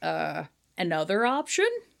propose another option,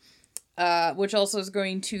 which also is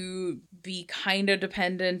going to be kind of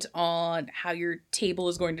dependent on how your table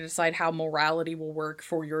is going to decide how morality will work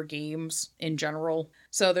for your games in general.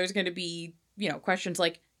 So there's going to be, questions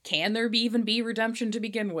like, can there even be redemption to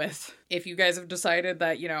begin with? If you guys have decided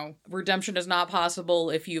that, redemption is not possible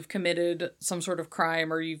if you've committed some sort of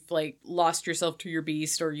crime or you've, lost yourself to your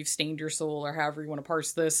beast or you've stained your soul or however you want to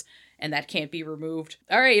parse this, and that can't be removed.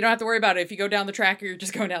 All right, you don't have to worry about it. If you go down the track, you're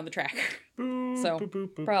just going down the track. So,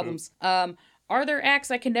 problems. Are there acts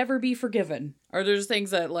that can never be forgiven? Are there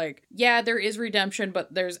things that, there is redemption,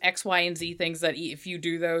 but there's X, Y, and Z things that if you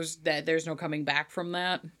do those, that there's no coming back from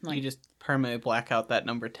that? You just permanently black out that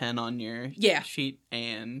number 10 on your sheet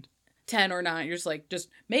and... 10 or 9, you're just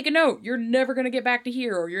make a note. You're never going to get back to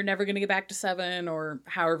here, or you're never going to get back to 7, or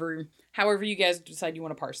however you guys decide you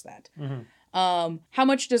want to parse that. How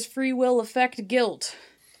much does free will affect guilt?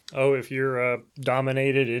 Oh, if you're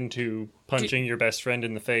dominated into punching your best friend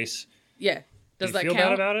in the face. Yeah. Does that feel count?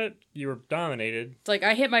 bad about it? You were dominated. It's like,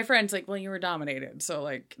 I hit my friend. It's like, well, you were dominated.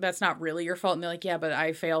 So, that's not really your fault. And they're like, yeah, but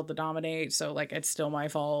I failed to dominate. So, it's still my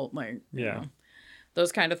fault. Yeah.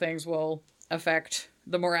 Those kind of things will affect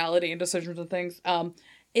the morality and decisions and things.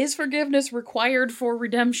 Is forgiveness required for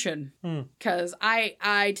redemption? Because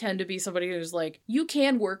I tend to be somebody who's you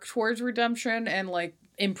can work towards redemption and,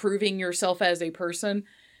 improving yourself as a person,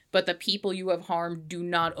 but the people you have harmed do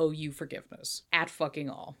not owe you forgiveness. At fucking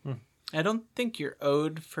all. I don't think you're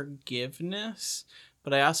owed forgiveness,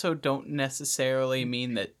 but I also don't necessarily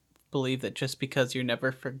believe that just because you're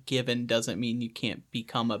never forgiven doesn't mean you can't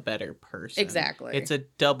become a better person. Exactly. It's a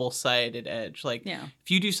double-sided edge.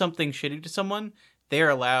 If you do something shitty to someone, they're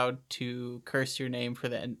allowed to curse your name to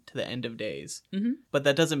the end of days. But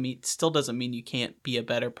that still doesn't mean you can't be a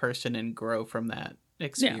better person and grow from that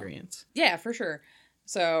experience. Yeah, for sure.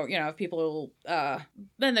 So, if people,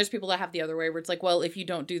 then there's people that have the other way where it's well, if you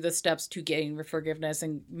don't do the steps to getting forgiveness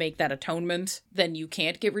and make that atonement, then you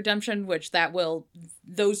can't get redemption, which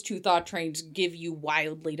those two thought trains give you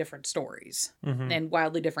wildly different stories and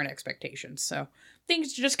wildly different expectations. So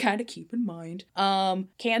things to just kind of keep in mind.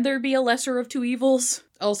 Can there be a lesser of two evils?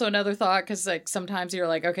 Also another thought, because sometimes you're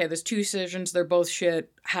okay, there's two decisions, they're both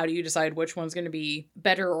shit. How do you decide which one's going to be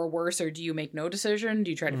better or worse, or do you make no decision?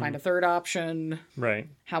 Do you try to find a third option? Right.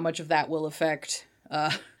 How much of that will affect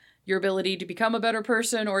your ability to become a better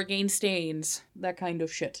person or gain stains? That kind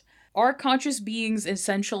of shit. Are conscious beings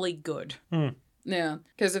essentially good? Yeah,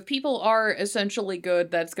 because if people are essentially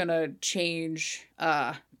good, that's going to change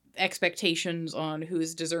expectations on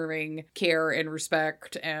who's deserving care and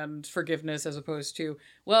respect and forgiveness, as opposed to,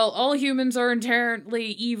 well, all humans are inherently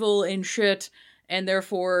evil and shit, and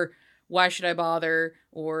therefore why should I bother,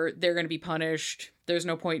 or they're going to be punished, there's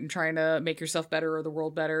no point in trying to make yourself better or the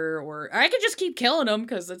world better, or I could just keep killing them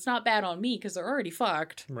because it's not bad on me because they're already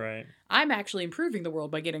fucked. Right. I'm actually improving the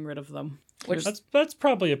world by getting rid of them. Which that's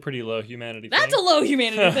probably a pretty low humanity thing. That's a low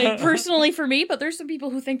humanity thing, personally, for me, but there's some people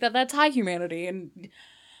who think that that's high humanity, and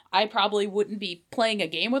I probably wouldn't be playing a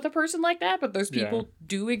game with a person like that, but those people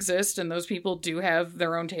do exist, and those people do have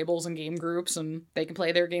their own tables and game groups, and they can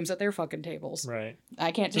play their games at their fucking tables. Right.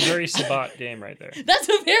 I can't. It's a very Sabat game right there. That's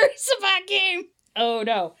a very Sabat game. Oh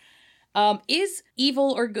no. Is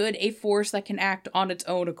evil or good a force that can act on its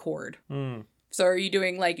own accord? So are you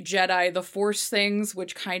doing Jedi the Force things,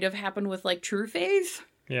 which kind of happen with True Faith?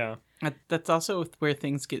 Yeah. That's also where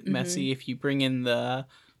things get messy if you bring in the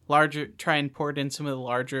try and port in some of the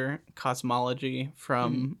larger cosmology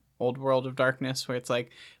from Old World of Darkness, where it's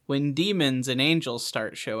when demons and angels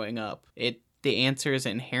start showing up, the answer is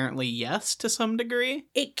inherently yes to some degree.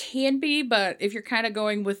 It can be, but if you're kind of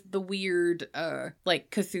going with the weird,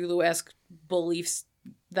 Cthulhu-esque beliefs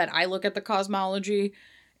that I look at the cosmology,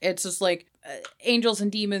 it's just angels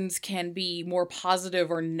and demons can be more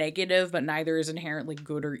positive or negative, but neither is inherently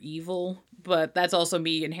good or evil. But that's also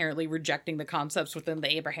me inherently rejecting the concepts within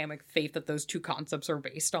the Abrahamic faith that those two concepts are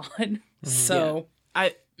based on. So...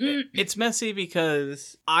 I It's messy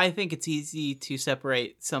because I think it's easy to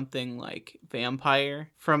separate something like vampire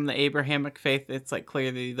from the Abrahamic faith. It's like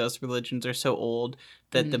clearly those religions are so old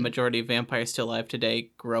that the majority of vampires still alive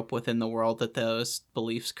today grew up within the world that those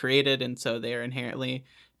beliefs created, and so they're inherently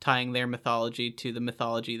tying their mythology to the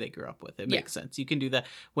mythology they grew up with. It makes sense. You can do that.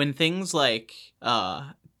 When things like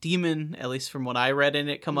demon, at least from what I read in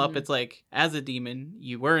it, come up, it's like, as a demon,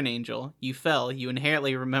 you were an angel, you fell, you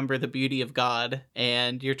inherently remember the beauty of God,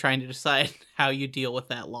 and you're trying to decide how you deal with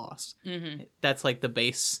that loss. That's like the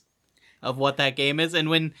base of what that game is. And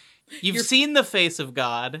when you've seen the face of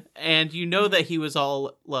God, and you know that he was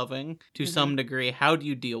all loving to some degree, how do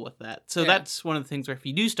you deal with that? So that's one of the things where if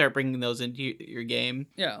you do start bringing those into your game,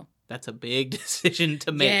 that's a big decision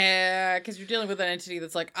to make. Yeah, because you're dealing with an entity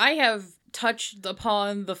that's like, I have touched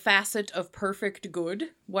upon the facet of perfect good,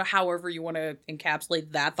 however you want to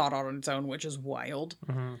encapsulate that thought on its own, which is wild.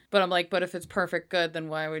 But I'm like, but if it's perfect good, then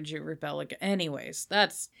why would you rebel again? Anyways,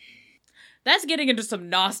 that's getting into some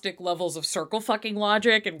Gnostic levels of circle fucking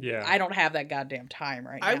logic, and I don't have that goddamn time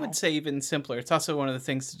right now. I would say even simpler. It's also one of the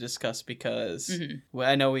things to discuss because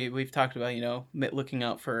I know we've talked about, looking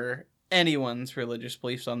out for anyone's religious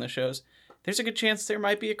beliefs on the shows. There's a good chance there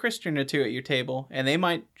might be a Christian or two at your table, and they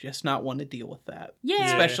might just not want to deal with that. Yeah.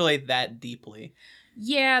 Especially that deeply.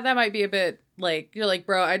 Yeah, that might be a bit like, you're like,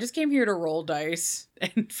 bro, I just came here to roll dice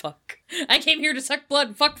and fuck. I came here to suck blood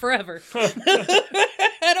and fuck forever.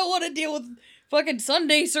 I don't want to deal with fucking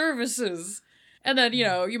Sunday services. And then,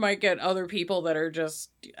 you might get other people that are just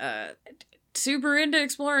super into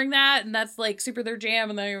exploring that, and that's like super their jam,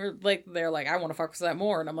 and they're like, I want to fuck with that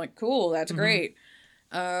more. And I'm like, cool, that's great.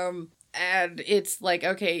 And it's like,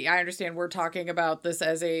 okay, I understand we're talking about this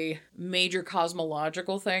as a major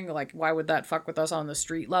cosmological thing. Like, why would that fuck with us on the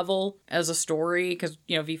street level as a story? Because,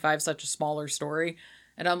 V5 is such a smaller story.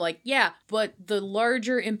 And I'm like, yeah, but the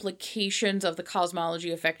larger implications of the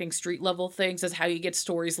cosmology affecting street level things is how you get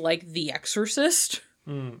stories like The Exorcist.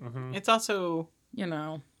 It's also,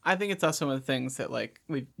 I think it's also one of the things that, like,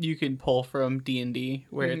 you can pull from D&D,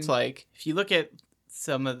 where it's like, if you look at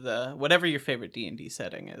some of the, whatever your favorite D&D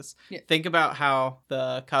setting is, think about how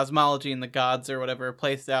the cosmology and the gods or whatever are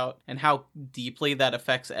placed out, and how deeply that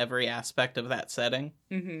affects every aspect of that setting.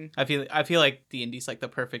 I feel like D&D's like the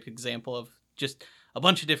perfect example of just a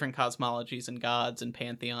bunch of different cosmologies and gods and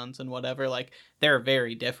pantheons and whatever. Like, they're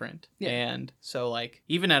very different. And so, like,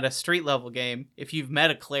 even at a street level game, if you've met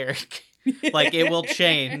a cleric, like, it will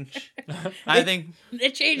change. I think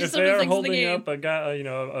it changes if some they of the are things in the holding game. up a guy,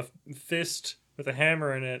 a fist with a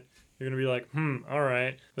hammer in it, you're gonna be like, all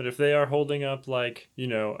right. But if they are holding up, like,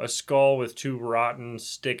 a skull with two rotten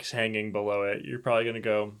sticks hanging below it, you're probably gonna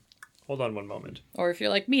go, hold on one moment. Or if you're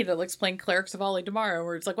like me that likes playing Clerics of Ollie tomorrow,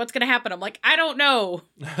 where it's like, what's gonna happen? I'm like, I don't know.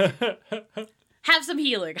 Have some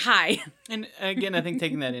healing. Hi. And again, I think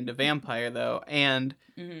taking that into Vampire, though, and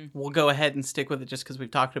we'll go ahead and stick with it just because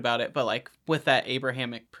we've talked about it, but, like, with that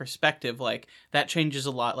Abrahamic perspective, like, that changes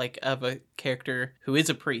a lot, like, of a character who is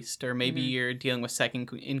a priest, or maybe you're dealing with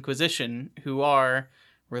Second Inquisition, who are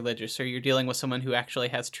religious, or you're dealing with someone who actually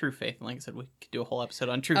has true faith. And like I said, we could do a whole episode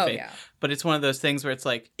on true faith. Yeah. But it's one of those things where it's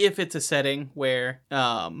like, if it's a setting where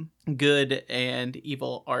good and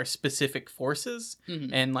evil are specific forces,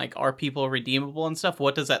 and, like, are people redeemable and stuff,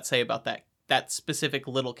 what does that say about that specific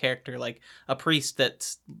little character, like a priest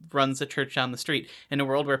that runs a church down the street, in a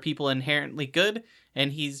world where people are inherently good,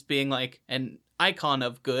 and he's being like an icon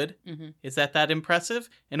of good? Is that impressive?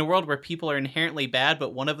 In a world where people are inherently bad,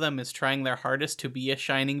 but one of them is trying their hardest to be a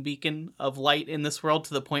shining beacon of light in this world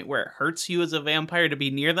to the point where it hurts you as a vampire to be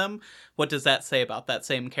near them, what does that say about that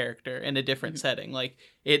same character in a different setting? Like,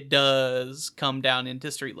 it does come down into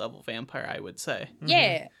street level vampire, I would say.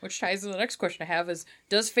 Yeah, which ties into the next question I have is,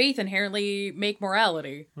 does faith inherently make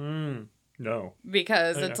morality? No.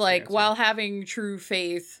 Because it's like, while having true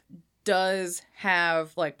faith does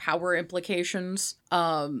have, like, power implications,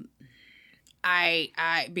 I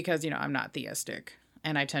because, I'm not theistic,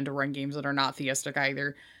 and I tend to run games that are not theistic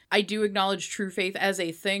either. I do acknowledge true faith as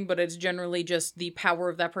a thing, but it's generally just the power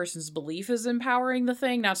of that person's belief is empowering the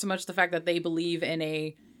thing, not so much the fact that they believe in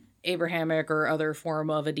a Abrahamic or other form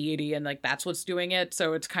of a deity, and, like, that's what's doing it.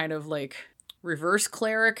 So it's kind of like reverse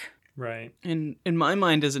cleric. Right. In my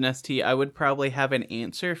mind as an ST, I would probably have an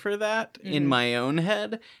answer for that in my own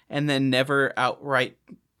head, and then never outright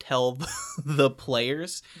tell the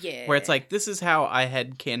players. Yeah. Where it's like, this is how I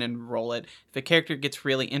headcanon roll it. If a character gets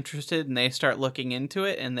really interested and they start looking into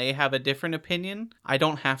it and they have a different opinion, I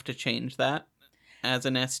don't have to change that as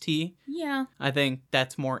an ST. Yeah. I think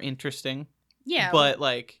that's more interesting. Yeah. But,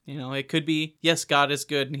 like, it could be, yes, God is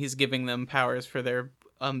good and he's giving them powers for their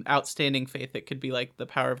outstanding faith. It could be like the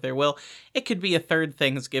power of their will. It could be a third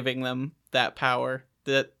thing's giving them that power.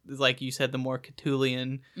 That is, like you said, the more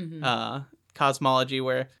Cthulhian cosmology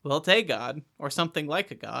where, well, it's a god or something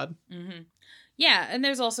like a god. Mm-hmm. Yeah, and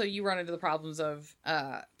there's also, you run into the problems of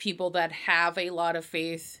people that have a lot of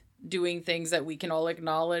faith doing things that we can all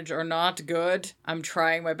acknowledge are not good. I'm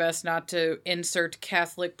trying my best not to insert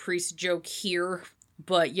Catholic priest joke here,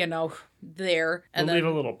 but, you know, there. And we'll then,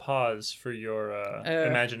 leave a little pause for your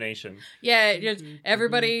imagination. Yeah, just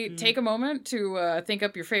everybody take a moment to think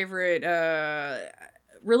up your favorite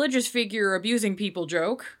religious figure abusing people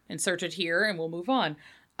joke, insert it here, and we'll move on.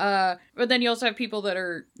 But then you also have people that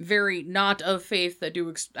are very not of faith that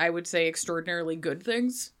do, I would say, extraordinarily good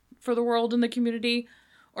things for the world and the community.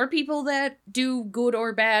 Or people that do good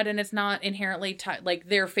or bad and it's not inherently tied, like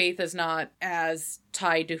their faith is not as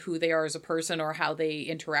tied to who they are as a person or how they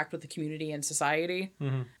interact with the community and society.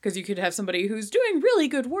 Because you could have somebody who's doing really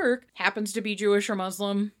good work, happens to be Jewish or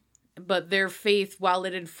Muslim, but their faith, while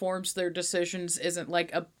it informs their decisions, isn't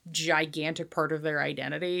like a gigantic part of their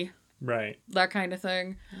identity. Right. That kind of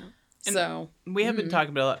thing. And so we have been talking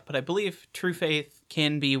about it a lot, but I believe true faith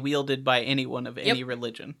can be wielded by anyone of any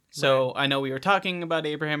religion. So I know we were talking about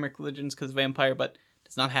Abrahamic religions because of vampire, but it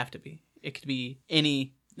does not have to be. It could be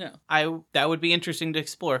any. No. That would be interesting to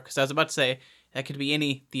explore because I was about to say that could be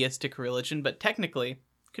any theistic religion, but technically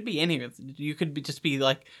it could be any. You could just be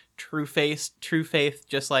like true faith,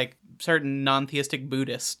 just like certain non-theistic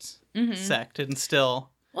Buddhist sect, and still.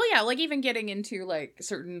 Well, yeah, like even getting into like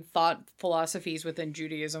certain thought philosophies within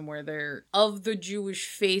Judaism where they're of the Jewish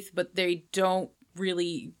faith, but they don't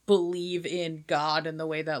really believe in God in the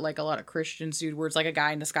way that like a lot of Christians do, where it's like a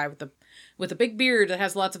guy in the sky with a big beard that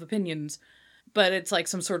has lots of opinions, but it's like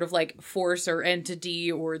some sort of like force or entity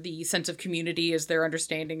or the sense of community is their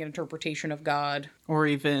understanding and interpretation of God. Or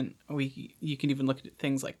even you can even look at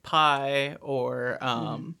things like pi or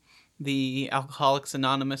the Alcoholics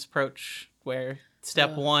Anonymous approach where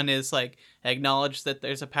step one is like acknowledge that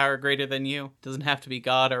there's a power greater than you. It doesn't have to be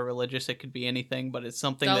God or religious. It could be anything, but it's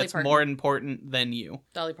something Dolly that's Parton. more important than you.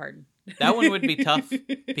 Dolly Parton. That one would be tough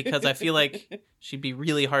because I feel like she'd be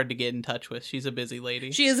really hard to get in touch with. She's a busy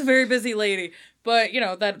lady. She is a very busy lady. But, you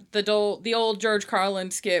know, that the old George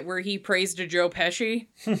Carlin skit where he prays to Joe Pesci.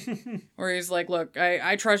 Where he's like, look,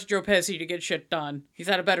 I trust Joe Pesci to get shit done. He's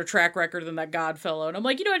had a better track record than that God fellow. And I'm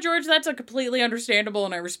like, you know what, George, that's a completely understandable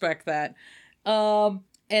and I respect that.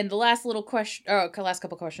 And the last little question, last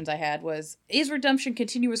couple questions I had was, is redemption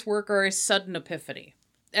continuous work or a sudden epiphany?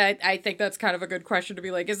 I think that's kind of a good question to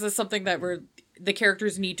be like, is this something that the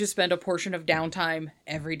characters need to spend a portion of downtime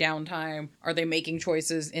every downtime? Are they making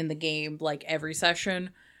choices in the game like every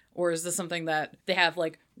session? Or is this something that they have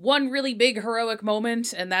like one really big heroic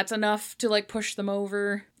moment and that's enough to like push them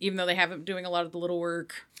over, even though they haven't doing a lot of the little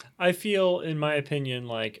work? I feel, in my opinion,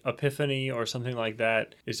 like Epiphany or something like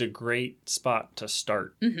that is a great spot to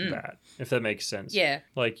start that, if that makes sense. Yeah.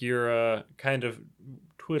 Like you're kind of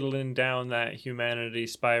twiddling down that humanity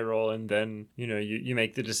spiral, and then, you know, you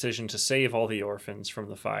make the decision to save all the orphans from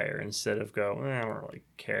the fire instead of go, I don't really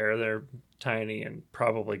care, they're tiny and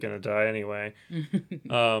probably gonna die anyway. You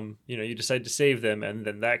know, you decide to save them, and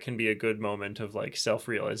then that can be a good moment of like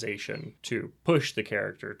self-realization to push the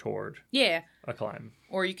character toward a climb.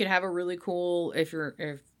 Or you could have a really cool, if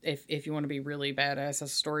you want to be really badass as a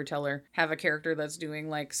storyteller, have a character that's doing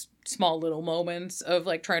like small little moments of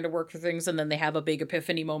like trying to work through things, and then they have a big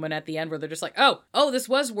epiphany moment at the end where they're just like, oh, this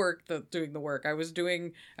was doing the work. I was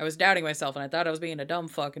doubting myself and I thought I was being a dumb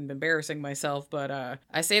fuck and embarrassing myself, but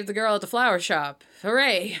I saved the girl at the flower shop.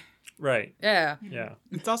 Hooray. Right. Yeah. Yeah.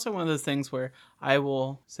 It's also one of those things where I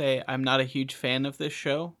will say I'm not a huge fan of this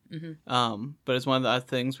show. But it's one of the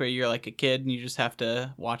things where you're like a kid and you just have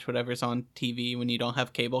to watch whatever's on TV when you don't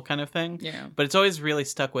have cable kind of thing. Yeah. But it's always really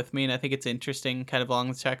stuck with me, and I think it's interesting kind of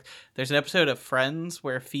along the track. There's an episode of Friends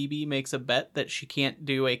where Phoebe makes a bet that she can't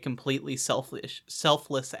do a completely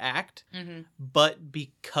selfless act, but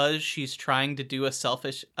because she's trying to do a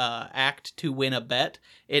selfish act to win a bet,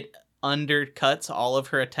 it undercuts all of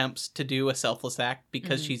her attempts to do a selfless act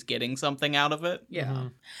because she's getting something out of it. Yeah.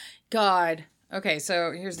 God. Okay,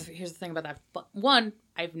 so here's the thing about that. One,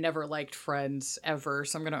 I've never liked Friends ever,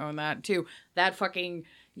 so I'm gonna own that too. That fucking,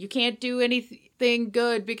 you can't do anything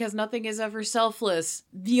good because nothing is ever selfless.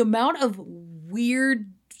 The amount of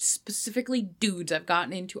weird, specifically dudes I've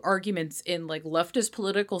gotten into arguments in like leftist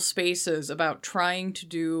political spaces about trying to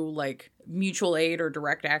do like mutual aid or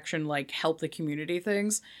direct action, like help the community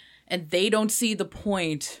things, and they don't see the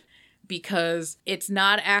point because it's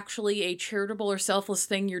not actually a charitable or selfless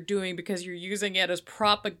thing you're doing because you're using it as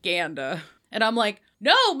propaganda. And I'm like,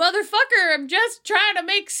 no, motherfucker, I'm just trying to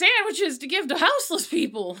make sandwiches to give to houseless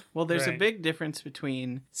people. Well, there's a Right. big difference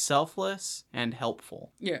between selfless and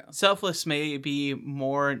helpful. Yeah. Selfless may be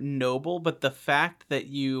more noble, but the fact that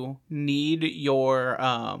you need your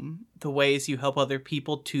the ways you help other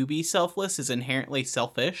people to be selfless is inherently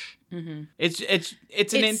selfish. Mm-hmm.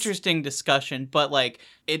 It's an interesting discussion, but like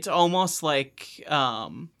it's almost like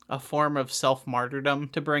a form of self-martyrdom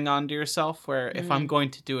to bring onto yourself, where if I'm going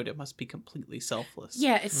to do it, it must be completely selfless.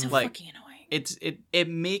 Yeah, it's so Like, fucking annoying.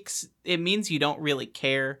 It means you don't really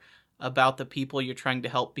care about the people you're trying to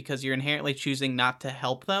help because you're inherently choosing not to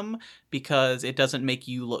help them because it doesn't make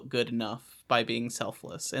you look good enough by being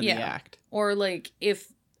selfless in the act. Or like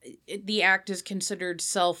if the act is considered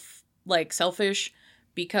selfish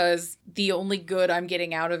because the only good I'm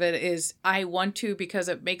getting out of it is I want to because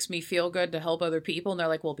it makes me feel good to help other people, and they're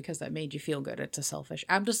like, well, because that made you feel good, it's a selfish.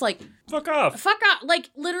 I'm just like, Fuck off. like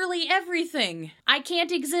literally everything. I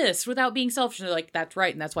can't exist without being selfish. And they're like, that's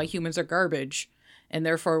right, and that's why humans are garbage, and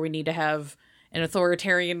therefore we need to have an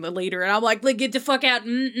authoritarian leader. And I'm like, get the fuck out.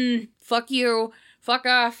 Fuck you. Fuck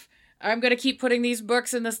off. I'm gonna keep putting these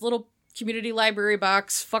books in this little community library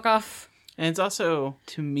box. Fuck off. And it's also,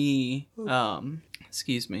 to me,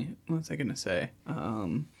 excuse me, what was I going to say?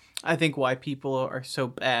 I think why people are so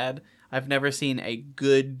bad. I've never seen a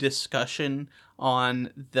good discussion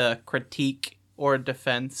on the critique or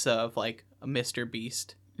defense of, like, a Mr.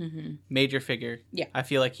 Beast. Mm-hmm. Major figure. Yeah. I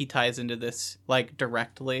feel like he ties into this, like,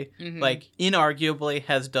 directly. Mhm. Like, inarguably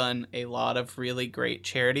has done a lot of really great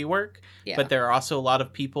charity work. Yeah. But there are also a lot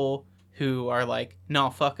of people who are like, no,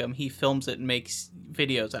 fuck him. He films it and makes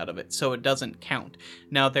videos out of it, so it doesn't count.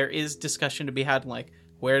 Now, there is discussion to be had, like,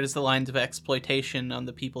 where does the lines of exploitation on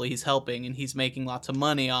the people he's helping, and he's making lots of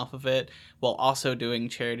money off of it while also doing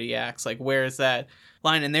charity acts? Like, where is that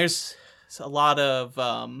line? And there's a lot of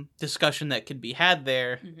discussion that could be had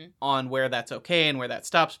there on where that's okay and where that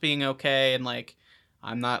stops being okay. And, like,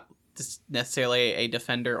 I'm not necessarily a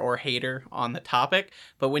defender or hater on the topic,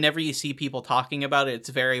 but whenever you see people talking about it, it's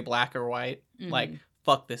very black or white. Like,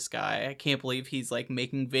 fuck this guy. I can't believe he's, like,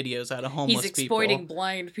 making videos out of homeless people. He's exploiting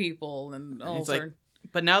blind people and all It's sorts. like,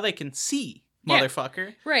 but now they can see, Yeah.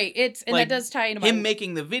 motherfucker. Right. And like, that does tie into him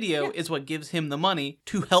making the video is what gives him the money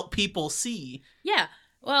to help people see. Yeah.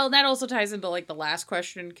 Well, that also ties into, like, the last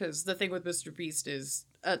question, because the thing with Mr. Beast is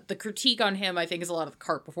the critique on him, I think, is a lot of the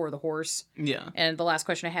cart before the horse. Yeah. And the last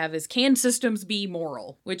question I have is, can systems be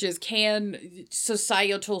moral? Which is, can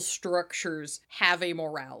societal structures have a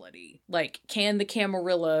morality? Like, can the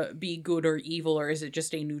Camarilla be good or evil, or is it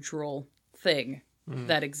just a neutral thing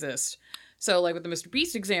that exists? So, like, with the Mr.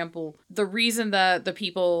 Beast example, the reason that the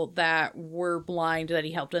people that were blind that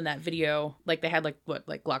he helped in that video, like, they had, like,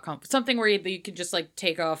 glaucoma, something where you could just, like,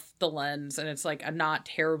 take off the lens, and it's, like, a not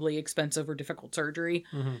terribly expensive or difficult surgery.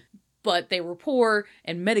 But they were poor,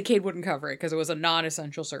 and Medicaid wouldn't cover it because it was a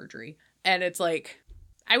non-essential surgery. And it's, like,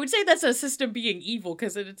 I would say that's a system being evil,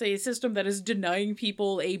 because it's a system that is denying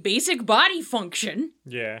people a basic body function.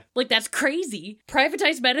 Yeah. Like, that's crazy.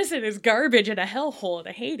 Privatized medicine is garbage and a hellhole, and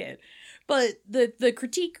I hate it. But the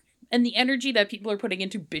critique and the energy that people are putting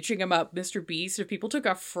into bitching about Mr. Beast, if people took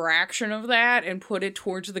a fraction of that and put it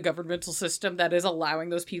towards the governmental system that is allowing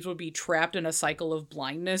those people to be trapped in a cycle of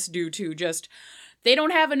blindness due to just, they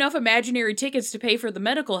don't have enough imaginary tickets to pay for the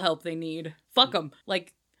medical help they need. Fuck them.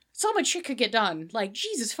 Like, so much shit could get done. Like,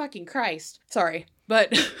 Jesus fucking Christ. Sorry,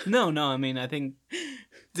 but... No, I mean, I think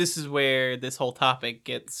this is where this whole topic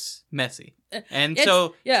gets messy. And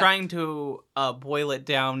so trying to boil it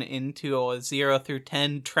down into a 0 through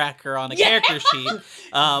 10 tracker on a character sheet.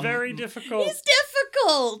 Very difficult. It's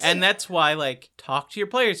difficult! And that's why, like, talk to your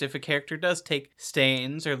players. If a character does take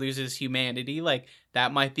stains or loses humanity, like,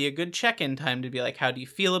 that might be a good check-in time to be like, how do you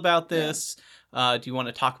feel about this? Do you want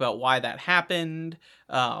to talk about why that happened?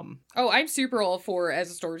 Oh, I'm super all for,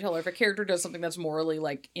 as a storyteller, if a character does something that's morally,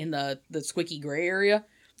 like, in the squicky gray area,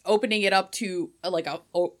 opening it up to, like,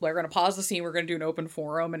 we're going to pause the scene, we're going to do an open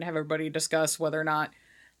forum and have everybody discuss whether or not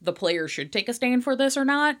the player should take a stand for this or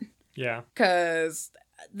not. Yeah. Because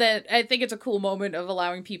I think it's a cool moment of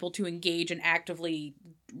allowing people to engage and actively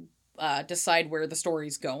decide where the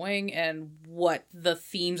story's going and what the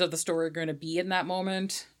themes of the story are going to be in that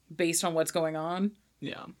moment based on what's going on.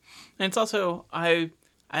 Yeah. And it's also, I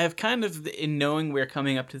have kind of, in knowing we're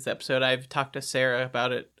coming up to this episode, I've talked to Sarah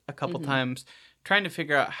about it a couple times, trying to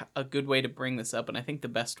figure out a good way to bring this up. And I think the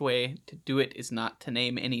best way to do it is not to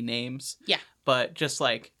name any names. Yeah. But just,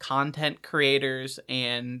 like, content creators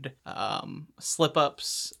and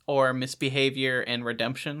slip-ups or misbehavior and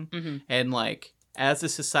redemption. And, like, as a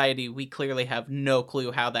society, we clearly have no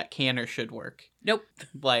clue how that can or should work. Nope.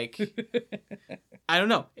 Like, I don't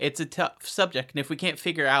know. It's a tough subject. And if we can't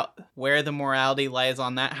figure out where the morality lies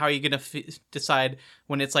on that, how are you going to decide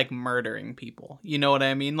when it's like murdering people? You know what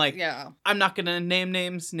I mean? Like, Yeah. I'm not going to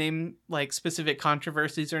name like specific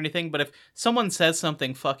controversies or anything, but if someone says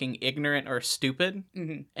something fucking ignorant or stupid,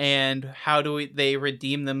 and how do they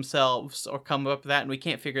redeem themselves or come up with that, and we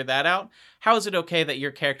can't figure that out, how is it okay that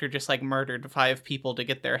your character just like murdered 5 people to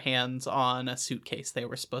get their hands on a suitcase they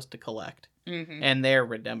were supposed to collect? And their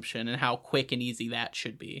redemption, and how quick and easy that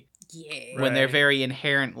should be. Yeah. When they're very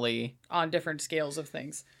inherently on different scales of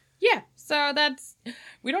things. Yeah, so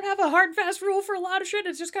we don't have a hard and fast rule for a lot of shit.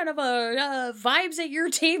 It's just kind of a vibes at your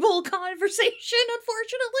table conversation,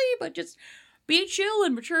 unfortunately, but just be chill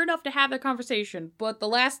and mature enough to have that conversation. But the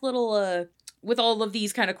last little, with all of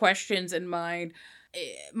these kind of questions in mind,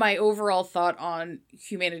 my overall thought on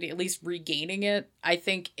humanity, at least regaining it, I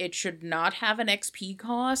think it should not have an XP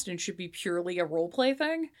cost and should be purely a roleplay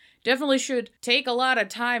thing. Definitely should take a lot of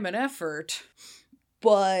time and effort,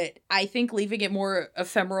 but I think leaving it more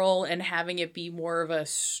ephemeral and having it be more of a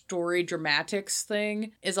story dramatics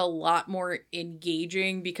thing is a lot more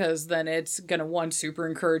engaging, because then it's gonna, one, super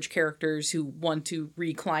encourage characters who want to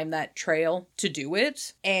reclimb that trail to do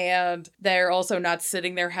it, and they're also not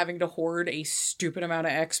sitting there having to hoard a stupid amount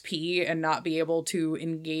of XP and not be able to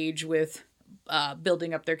engage with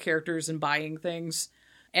building up their characters and buying things.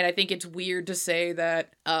 And I think it's weird to say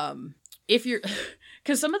that if you're...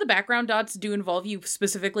 Because some of the background dots do involve you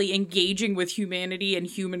specifically engaging with humanity and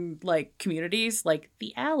human, like, communities, like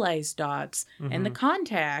the allies dots and the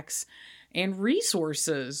contacts and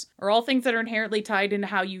resources are all things that are inherently tied into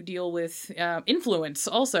how you deal with influence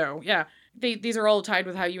also. Yeah, these are all tied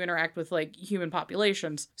with how you interact with, like, human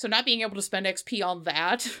populations. So not being able to spend XP on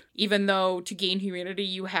that, even though to gain humanity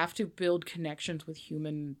you have to build connections with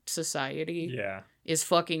human society, is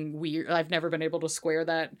fucking weird. I've never been able to square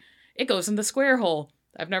that. It goes in the square hole.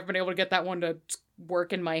 I've never been able to get that one to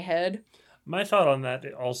work in my head. My thought on that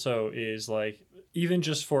also is, like, even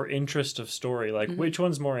just for interest of story, like, which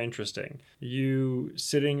one's more interesting? You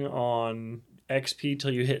sitting on XP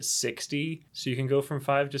till you hit 60, so you can go from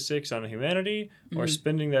 5 to 6 on humanity, or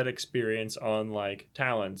spending that experience on, like,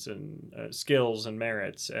 talents and skills and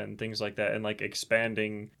merits and things like that, and, like,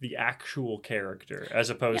 expanding the actual character, as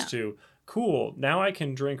opposed to, cool, now I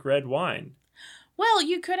can drink red wine. Well,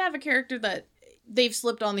 you could have a character that they've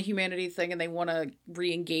slipped on the humanity thing and they want to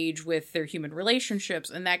re-engage with their human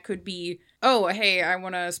relationships, and that could be, oh, hey, I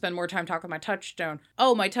want to spend more time talking with my touchstone.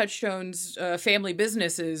 Oh, my touchstone's family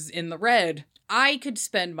business is in the red. I could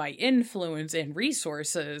spend my influence and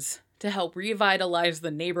resources to help revitalize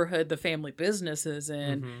the neighborhood the family business is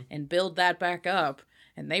in and build that back up,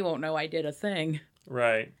 and they won't know I did a thing.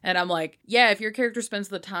 Right. And I'm like, yeah, if your character spends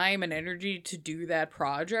the time and energy to do that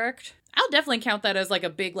project, I'll definitely count that as, like, a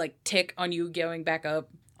big, like, tick on you going back up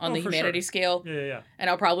on the humanity scale. Yeah. And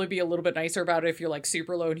I'll probably be a little bit nicer about it if you're, like,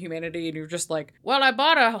 super low in humanity and you're just like, well, I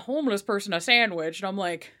bought a homeless person a sandwich. And I'm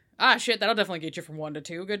like, ah, shit, that'll definitely get you from 1 to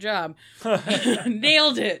 2. Good job.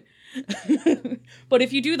 Nailed it. But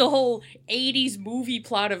if you do the whole 80s movie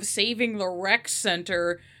plot of saving the rec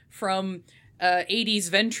center from 80s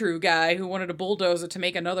Ventru guy who wanted to bulldoze it to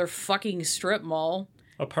make another fucking strip mall.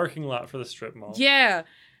 A parking lot for the strip mall. Yeah.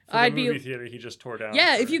 For the movie theater he just tore down.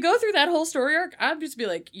 Yeah, if you go through that whole story arc, I'd just be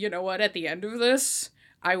like, you know what, at the end of this,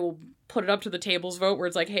 I will put it up to the tables vote where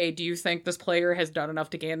it's like, hey, do you think this player has done enough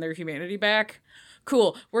to gain their humanity back?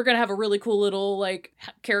 Cool. We're gonna have a really cool little, like,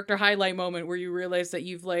 character highlight moment where you realize that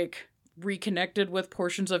you've, like, reconnected with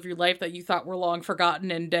portions of your life that you thought were long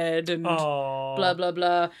forgotten and dead and blah, blah,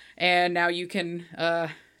 blah. And now you can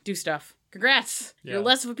do stuff. Congrats. Yeah. You're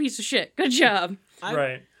less of a piece of shit. Good job.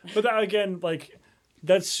 Right. But that, again, like,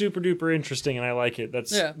 that's super duper interesting and I like it.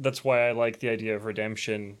 That's why I like the idea of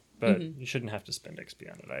redemption, but you shouldn't have to spend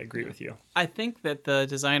XP on it. I agree with you. I think that the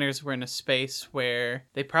designers were in a space where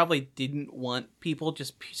they probably didn't want people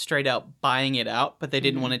just straight out buying it out, but they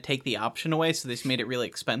didn't want to take the option away, so they just made it really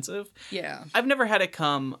expensive. Yeah. I've never had it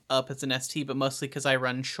come up as an ST, but mostly because I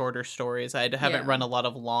run shorter stories. I haven't run a lot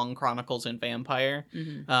of long chronicles in Vampire,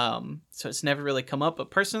 so it's never really come up. But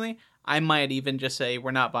personally, I might even just say we're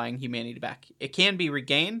not buying humanity back. It can be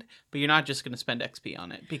regained, but you're not just going to spend XP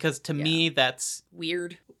on it. Because to me, that's...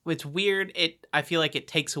 weird. It's weird. I feel like it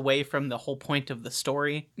takes away from the whole point of the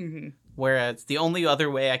story. Whereas the only other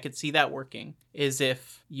way I could see that working is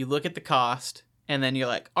if you look at the cost and then you're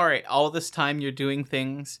like, all right, all this time you're doing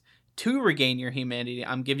things to regain your humanity.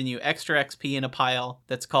 I'm giving you extra XP in a pile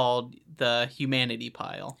that's called the humanity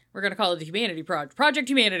pile. We're going to call it the Humanity Project. Project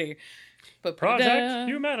Humanity. But Project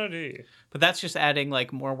Humanity. But that's just adding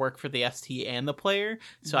like more work for the ST and the player.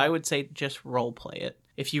 So I would say just role play it.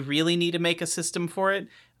 If you really need to make a system for it,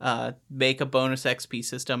 make a bonus XP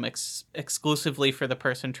system exclusively for the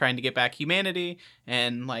person trying to get back humanity,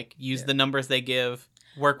 and like use the numbers they give.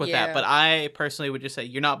 Work with that. But I personally would just say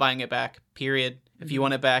you're not buying it back, period. If you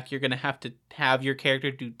want it back, you're going to have your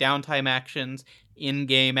character do downtime actions,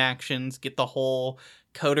 in-game actions, get the whole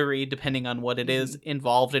coterie, depending on what it is,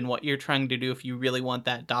 involved in what you're trying to do if you really want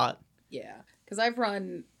that dot. Yeah, because I've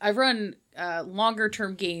run longer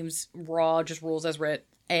term games raw, just rules as writ,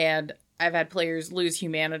 and I've had players lose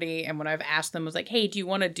humanity, and when I've asked them, I was like, hey, do you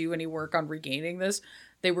want to do any work on regaining this?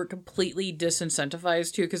 They were completely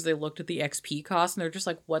disincentivized to, because they looked at the XP cost and they're just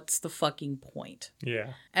like, what's the fucking point?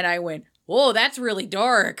 Yeah. And I went, whoa, that's really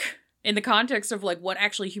dark in the context of like what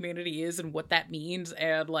actually humanity is and what that means.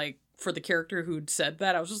 And like for the character who'd said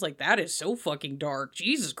that, I was just like, that is so fucking dark.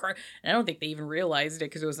 Jesus Christ. And I don't think they even realized it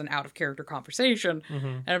because it was an out of character conversation.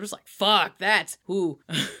 And I'm just like, fuck, that's who.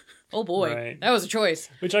 Oh boy, right. That was a choice.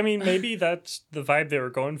 Which, I mean, maybe that's the vibe they were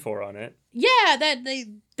going for on it. Yeah, that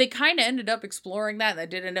they kind of ended up exploring that. That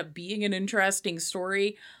did end up being an interesting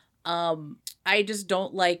story. I just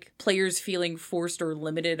don't like players feeling forced or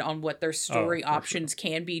limited on what their story options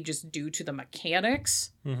can be just due to the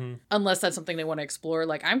mechanics. Unless that's something they want to explore.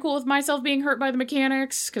 Like, I'm cool with myself being hurt by the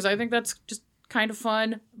mechanics, because I think that's just kind of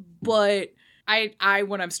fun. But I,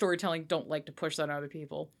 when I'm storytelling, don't like to push that on other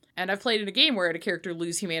people. And I've played in a game where I had a character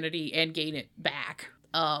lose humanity and gain it back.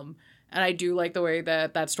 And I do like the way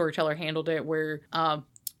that storyteller handled it, where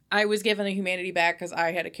I was given the humanity back because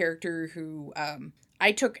I had a character who...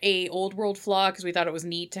 I took a old world flaw because we thought it was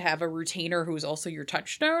neat to have a retainer who was also your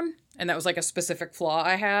touchstone. And that was like a specific flaw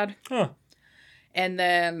I had. Huh. And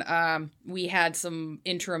then we had some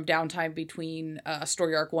interim downtime between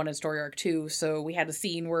Story Arc 1 and Story Arc 2. So we had a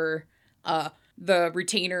scene where... the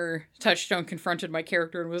retainer touchstone confronted my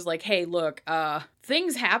character and was like, hey, look,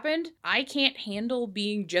 things happened. I can't handle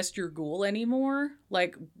being just your ghoul anymore.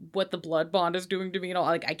 Like, what the blood bond is doing to me and all.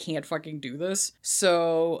 Like, I can't fucking do this.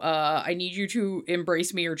 So, I need you to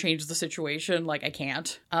embrace me or change the situation. Like, I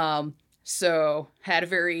can't. So, had a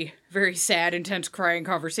very, very sad, intense crying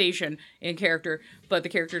conversation in character, but the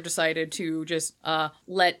character decided to just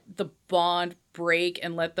let the bond break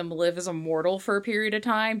and let them live as a mortal for a period of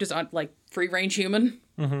time, just like free-range human.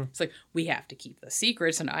 It's like, we have to keep the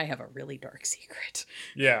secrets, and I have a really dark secret.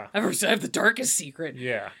 Yeah. I have the darkest secret.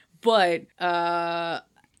 Yeah. But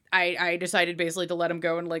I decided basically to let him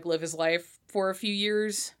go and like live his life for a few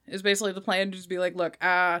years, is basically the plan. Just be like, look,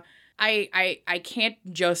 I can't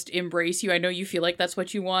just embrace you. I know you feel like that's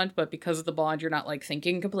what you want, but because of the bond, you're not like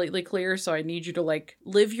thinking completely clear. So I need you to like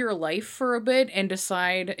live your life for a bit and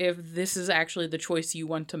decide if this is actually the choice you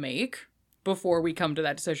want to make before we come to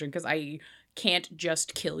that decision. Because I can't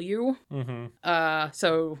just kill you.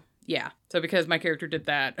 So yeah. So because my character did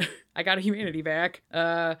that, I got a humanity back.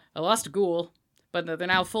 I lost a ghoul, but they're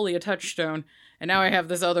now fully a touchstone. And now I have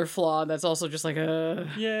this other flaw that's also just like,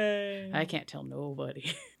 yay. I can't tell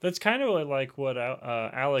nobody. That's kind of like what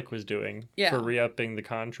Alec was doing for re-upping the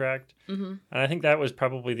contract. And I think that was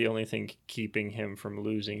probably the only thing keeping him from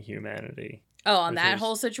losing humanity. Oh, on that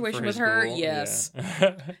whole situation with her? Goal? Yes.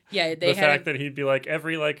 Yeah, the fact that he'd be like,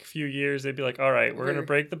 every like few years, they'd be like, all right, we're going to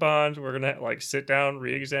break the bond. We're going to like sit down,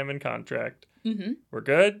 re-examine contract. We're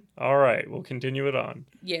good? All right, we'll continue it on.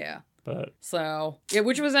 Yeah. But so, yeah,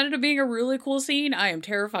 which was ended up being a really cool scene. I am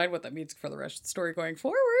terrified what that means for the rest of the story going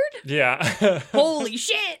forward. Yeah. Holy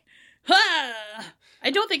shit! Ha! I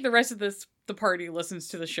don't think the rest of the party listens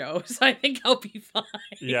to the show, so I think I'll be fine.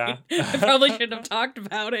 Yeah. I probably shouldn't have talked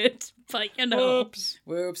about it, but you know.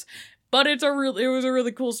 Whoops. But it was a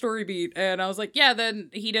really cool story beat, and I was like, yeah, then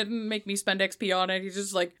he didn't make me spend XP on it. He's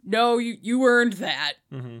just like, no, you earned that.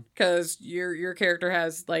 Because your character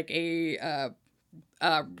has like a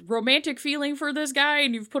romantic feeling for this guy,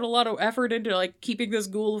 and you've put a lot of effort into like keeping this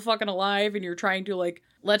ghoul fucking alive, and you're trying to like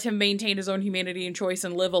let him maintain his own humanity and choice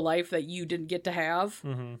and live a life that you didn't get to have.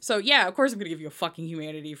 So yeah, of course I'm gonna give you a fucking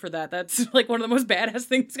humanity for that. That's like one of the most badass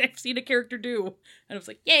things I've seen a character do. And I was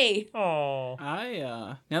like, yay. Oh.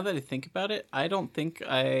 Now that I think about it, I don't think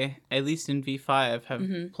I, at least in V5,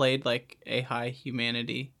 have played like a high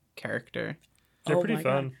humanity character. They're pretty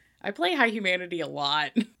fun. God. I play high humanity a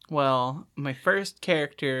lot. Well, my first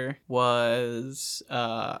character was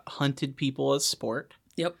hunted people as sport.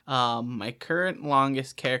 Yep. My current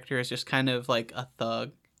longest character is just kind of like a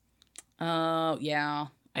thug. Yeah.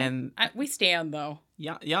 And we stand though.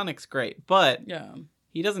 Yannick's great, but yeah,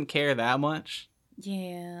 he doesn't care that much.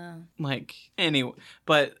 Yeah. Like, anyway,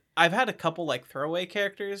 but I've had a couple like throwaway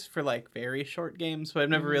characters for like very short games, but I've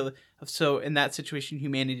never really. So in that situation,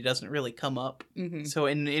 humanity doesn't really come up. So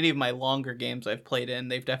in any of my longer games I've played in,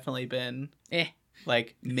 they've definitely been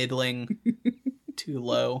like middling to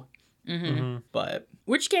low. But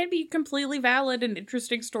which can be completely valid and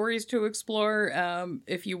interesting stories to explore.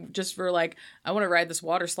 If you just were like, I want to ride this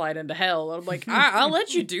water slide into hell, I'm like, I'll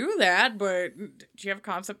let you do that, but do you have a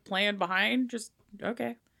concept plan behind? Just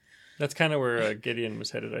okay. That's kind of where Gideon was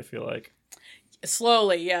headed, I feel like.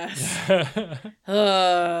 Slowly, yes.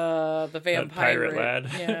 The vampire pirate lad.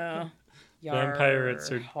 Yeah.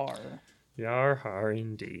 Vampirates are har. Yar har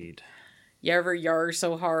indeed. You ever yar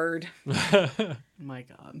so hard my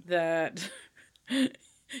God, that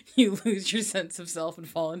you lose your sense of self and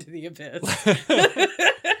fall into the abyss.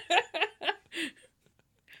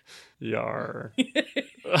 Yar.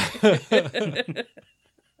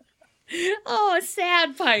 Oh, a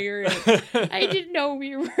sad pirate. I didn't know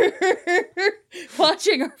we were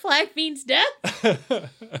watching our Flag Fiend's death.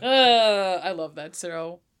 I love that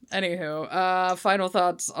show. Anywho, final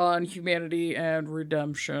thoughts on humanity and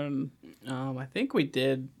redemption. I think we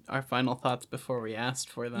did our final thoughts before we asked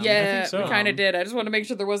for them. Yeah, I think so. we kind of did. I just want to make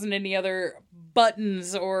sure there wasn't any other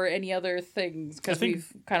buttons or any other things, because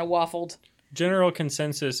we've kind of waffled. General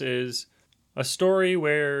consensus is a story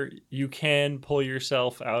where you can pull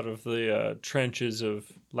yourself out of the trenches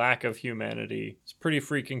of lack of humanity. It's pretty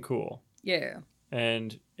freaking cool. Yeah.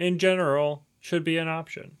 And in general, should be an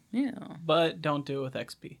option. Yeah. But don't do it with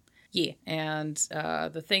XP. Yeah, and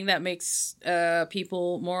the thing that makes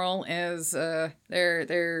people moral is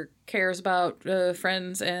their cares about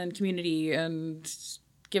friends and community and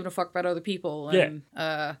giving a fuck about other people, and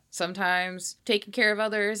sometimes taking care of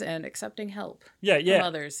others and accepting help from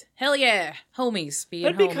others. Hell yeah, homies being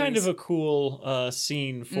That'd be homies. kind of a cool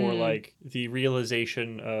scene for like the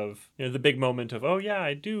realization of, you know, the big moment of, oh yeah,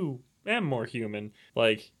 I am more human.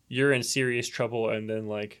 Like, you're in serious trouble, and then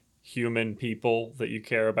like human people that you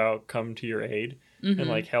care about come to your aid and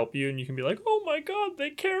like help you, and you can be like, oh my God,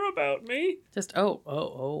 they care about me. Just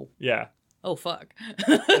Yeah. Oh fuck.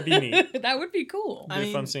 That'd be neat. That would be cool. It'd be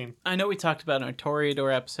a fun scene. I know we talked about in our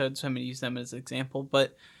Toreador episode, so I'm going to use them as an example,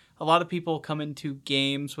 but a lot of people come into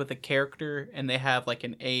games with a character and they have like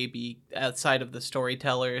an A, B, outside of the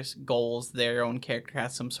storyteller's goals, their own character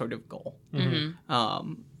has some sort of goal.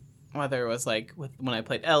 Whether it was like when I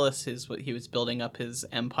played Ellis, he was building up his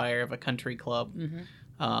empire of a country club.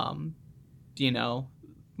 You know,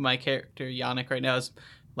 my character Yannick right now is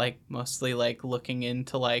like mostly like looking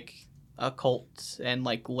into like occult and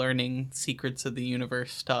like learning secrets of the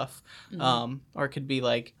universe stuff. Or it could be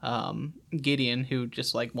like Gideon, who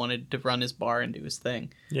just like wanted to run his bar and do his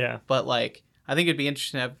thing. Yeah. But like, I think it'd be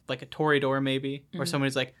interesting to have like a Toreador maybe, or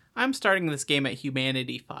somebody's like, I'm starting this game at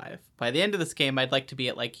Humanity 5. By the end of this game, I'd like to be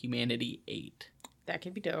at like Humanity 8. That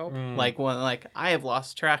could be dope. Like, I have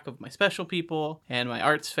lost track of my special people and my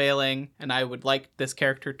art's failing, and I would like this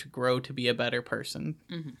character to grow to be a better person.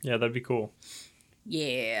 Yeah, that'd be cool.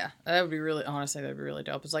 Yeah, that would be really, honestly, that'd be really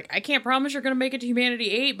dope. It's like, I can't promise you're gonna make it to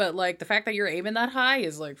Humanity 8, but like the fact that you're aiming that high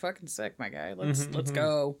is like fucking sick, my guy. Let's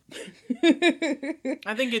go.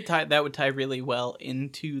 I think that would tie really well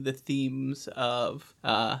into the themes of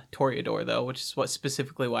Toreador, though, which is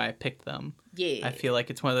specifically why I picked them. Yeah, I feel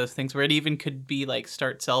like it's one of those things where it even could be like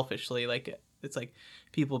start selfishly, like it's like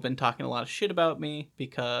people have been talking a lot of shit about me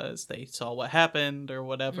because they saw what happened or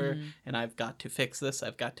whatever, and I've got to fix this.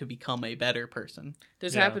 I've got to become a better person.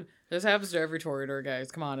 This happens to every Toreador,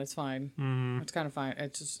 guys. Come on, it's fine. It's kind of fine.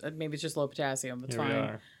 It's just maybe it's just low potassium. It's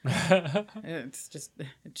fine. It's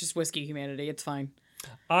just whiskey humanity. It's fine.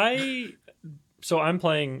 So I'm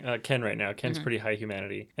playing Ken right now. Ken's pretty high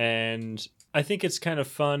humanity, and I think it's kind of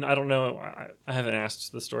fun. I don't know. I haven't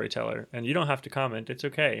asked the storyteller, and you don't have to comment. It's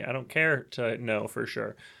okay. I don't care to know for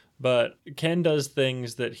sure. But Ken does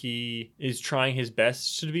things that he is trying his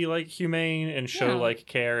best to be like humane and show like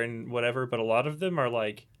care and whatever. But a lot of them are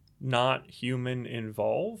like not human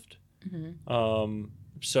involved.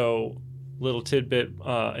 So little tidbit,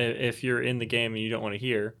 if you're in the game and you don't want to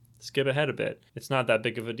hear, skip ahead a bit. It's not that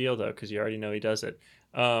big of a deal though, because you already know he does it.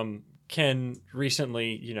 Ken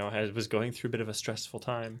recently, was going through a bit of a stressful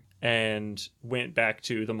time and went back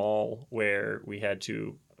to the mall where we had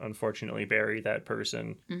to unfortunately bury that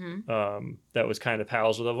person that was kind of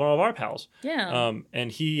pals with one of our pals. Yeah.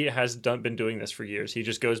 And he has been doing this for years. He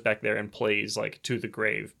just goes back there and plays like to the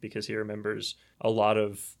grave because he remembers a lot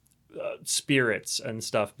of spirits and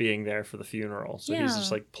stuff being there for the funeral. So he's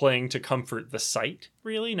just Yeah. like playing to comfort the site,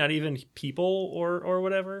 really, not even people or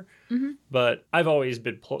whatever. Mhm. But I've always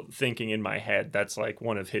been thinking in my head that's like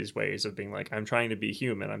one of his ways of being like, I'm trying to be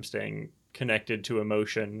human. I'm staying connected to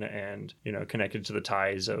emotion and, you know, connected to the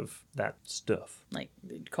ties of that stuff. Like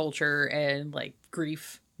culture and like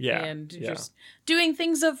grief. Yeah, And yeah. just doing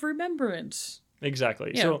things of remembrance.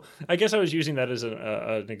 Exactly. Yeah. So I guess I was using that as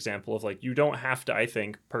an example of like, you don't have to, I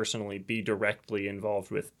think, personally be directly involved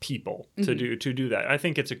with people to do that. I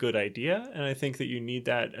think it's a good idea, and I think that you need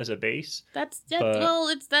that as a base. That's But- well,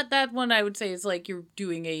 it's that one I would say is like you're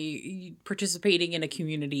doing participating in a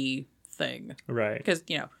community thing. Right. Because,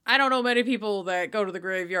 you know, I don't know many people that go to the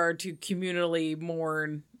graveyard to communally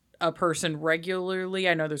mourn a person regularly.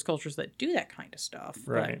 I know there's cultures that do that kind of stuff.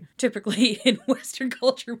 but Right. typically in Western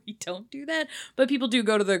culture, we don't do that. But people do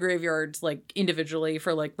go to the graveyards like individually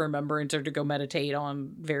for like remembrance or to go meditate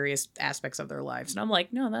on various aspects of their lives. And I'm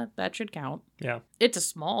like, no, that should count. Yeah. It's a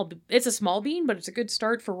small bean, but it's a good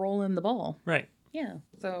start for rolling the ball. Right. Yeah.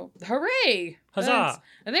 So, hooray! Huzzah!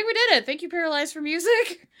 I think we did it. Thank you, Paralyzed for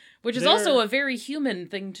Music, which is also a very human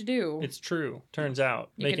thing to do. It's true. Turns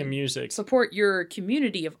out. You Making can music. Support your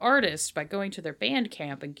community of artists by going to their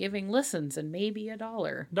Bandcamp and giving listens and maybe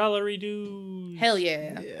 $1. Dollary dues. Hell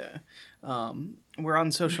yeah. Yeah. We're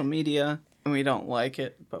on social media, and we don't like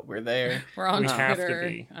it, but we're there. We're on We have to Twitter.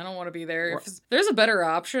 be. I don't want to be there. If there's a better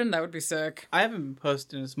option, that would be sick. I haven't been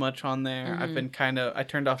posting as much on there. I've been I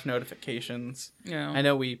turned off notifications. Yeah. I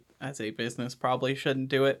know we, as a business, probably shouldn't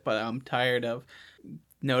do it, but I'm tired of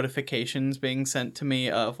notifications being sent to me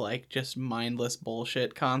of like just mindless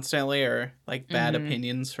bullshit constantly, or like bad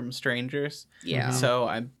opinions from strangers. Yeah. So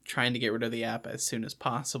I'm trying to get rid of the app as soon as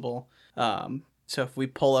possible. So if we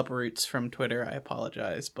pull up roots from Twitter, I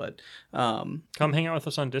apologize, but Come hang out with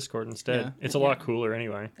us on Discord instead. Yeah. It's a lot cooler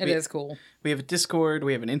anyway. It is cool. we have a Discord,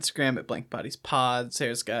 we have an Instagram at Blank Bodies Pod.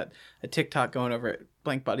 Sarah's got a TikTok going over at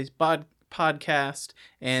Blank Bodies Podcast,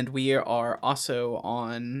 and we are also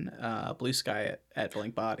on Blue Sky at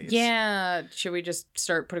Blank Bodies. Yeah. Should we just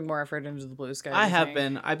start putting more effort into the Blue Sky? I you have think?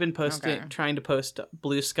 been. I've been posting, Okay. trying to post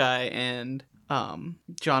Blue Sky, and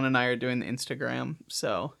John and I are doing the Instagram,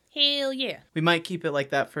 so Hell yeah. we might keep it like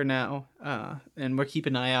that for now. And we're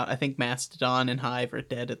keeping an eye out. I think Mastodon and Hive are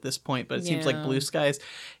dead at this point, but it seems like Yeah. Blue Skies.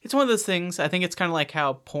 It's one of those things. I think it's kind of like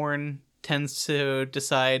how porn tends to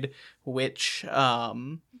decide which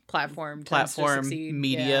Platform platform succeed.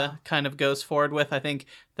 media kind of goes forward with. I think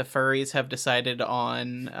the furries have decided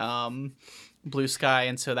on Blue Sky,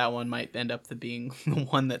 and so that one might end up being the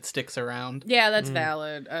one that sticks around. Yeah, that's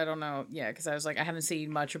valid. I don't know. Yeah, because I was like, I haven't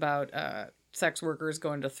seen much about sex workers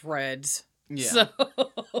going to Threads. Yeah. So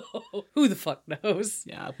who the fuck knows?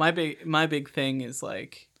 Yeah, my big thing is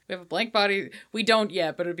like, We have a Blank Body. We don't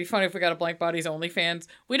yet, but it'd be funny if we got a Blank Bodies OnlyFans.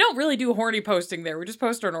 We don't really do horny posting there. We just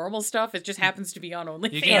post our normal stuff. It just happens to be on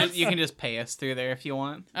OnlyFans. you can just pay us through there if you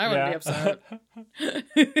want. I wouldn't be upset.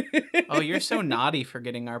 Oh, you're so naughty for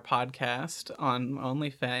getting our podcast on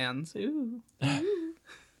OnlyFans. Ooh.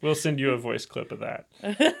 We'll send you a voice clip of that.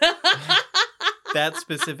 That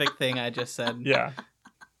specific thing I just said. Yeah.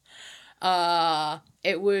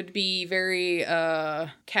 It would be very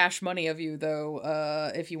cash money of you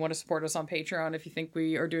though, if you want to support us on Patreon. If you think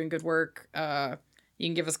we are doing good work, you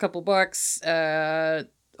can give us a couple bucks,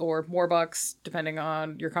 or more bucks, depending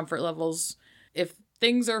on your comfort levels. If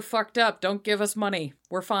things are fucked up, don't give us money.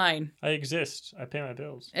 We're fine. I exist. I pay my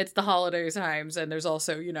bills. It's the holiday times, and there's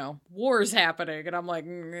also, you know, wars happening, and I'm like,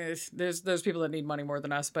 there's people that need money more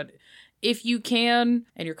than us, but if you can,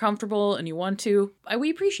 and you're comfortable, and you want to, we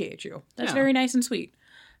appreciate you. That's Yeah. very nice and sweet.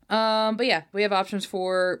 But yeah, we have options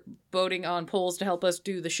for voting on polls to help us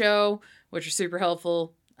do the show, which are super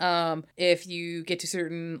helpful. If you get to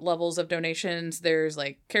certain levels of donations, there's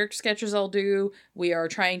like character sketches I'll do. We are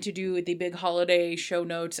trying to do the big holiday show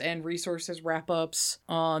notes and resources wrap-ups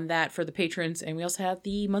on that for the patrons. And we also have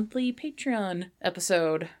the monthly Patreon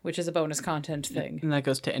episode, which is a bonus content thing. And that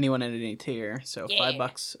goes to anyone at any tier. So Yeah.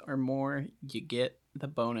 $5 or more, you get the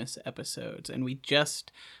bonus episodes. And we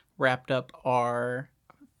just wrapped up our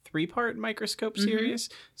 3-part Microscope series.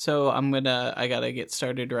 So I gotta get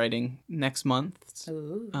started writing next month.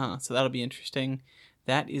 Ooh. So that'll be interesting.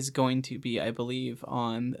 That is going to be, I believe,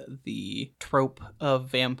 on the trope of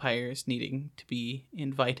vampires needing to be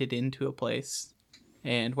invited into a place,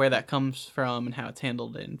 and where that comes from and how it's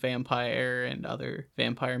handled in vampire and other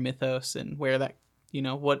vampire mythos, and where that,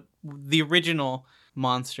 what the original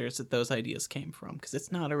monsters that those ideas came from, because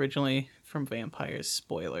it's not originally from vampires.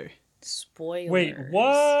 Spoiler. Spoilers. Wait,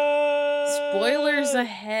 what? Spoilers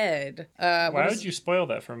ahead. Why would you spoil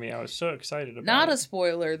that for me? I was so excited about Not it. a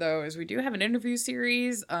spoiler, though, is we do have an interview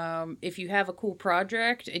series. If you have a cool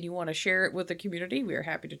project and you want to share it with the community, we are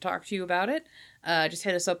happy to talk to you about it. Just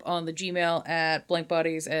hit us up on the Gmail at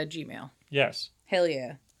blankbodies@gmail. Yes. Hell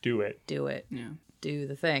yeah. Do it. Do it. Yeah. Do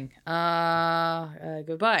the thing.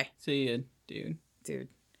 Goodbye. See ya, dude. Dude.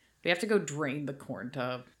 We have to go drain the corn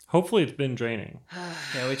tub. Hopefully it's been draining.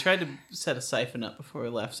 Yeah, we tried to set a siphon up before we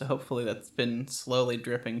left, so hopefully that's been slowly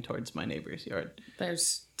dripping towards my neighbor's yard.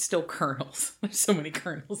 There's still kernels. There's so many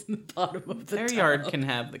kernels in the bottom of the Their tub. yard can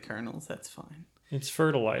have the kernels, that's fine. It's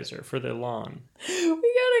fertilizer for their lawn. We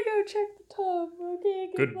gotta go check the tub. Okay,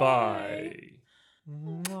 goodbye.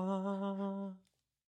 Goodbye.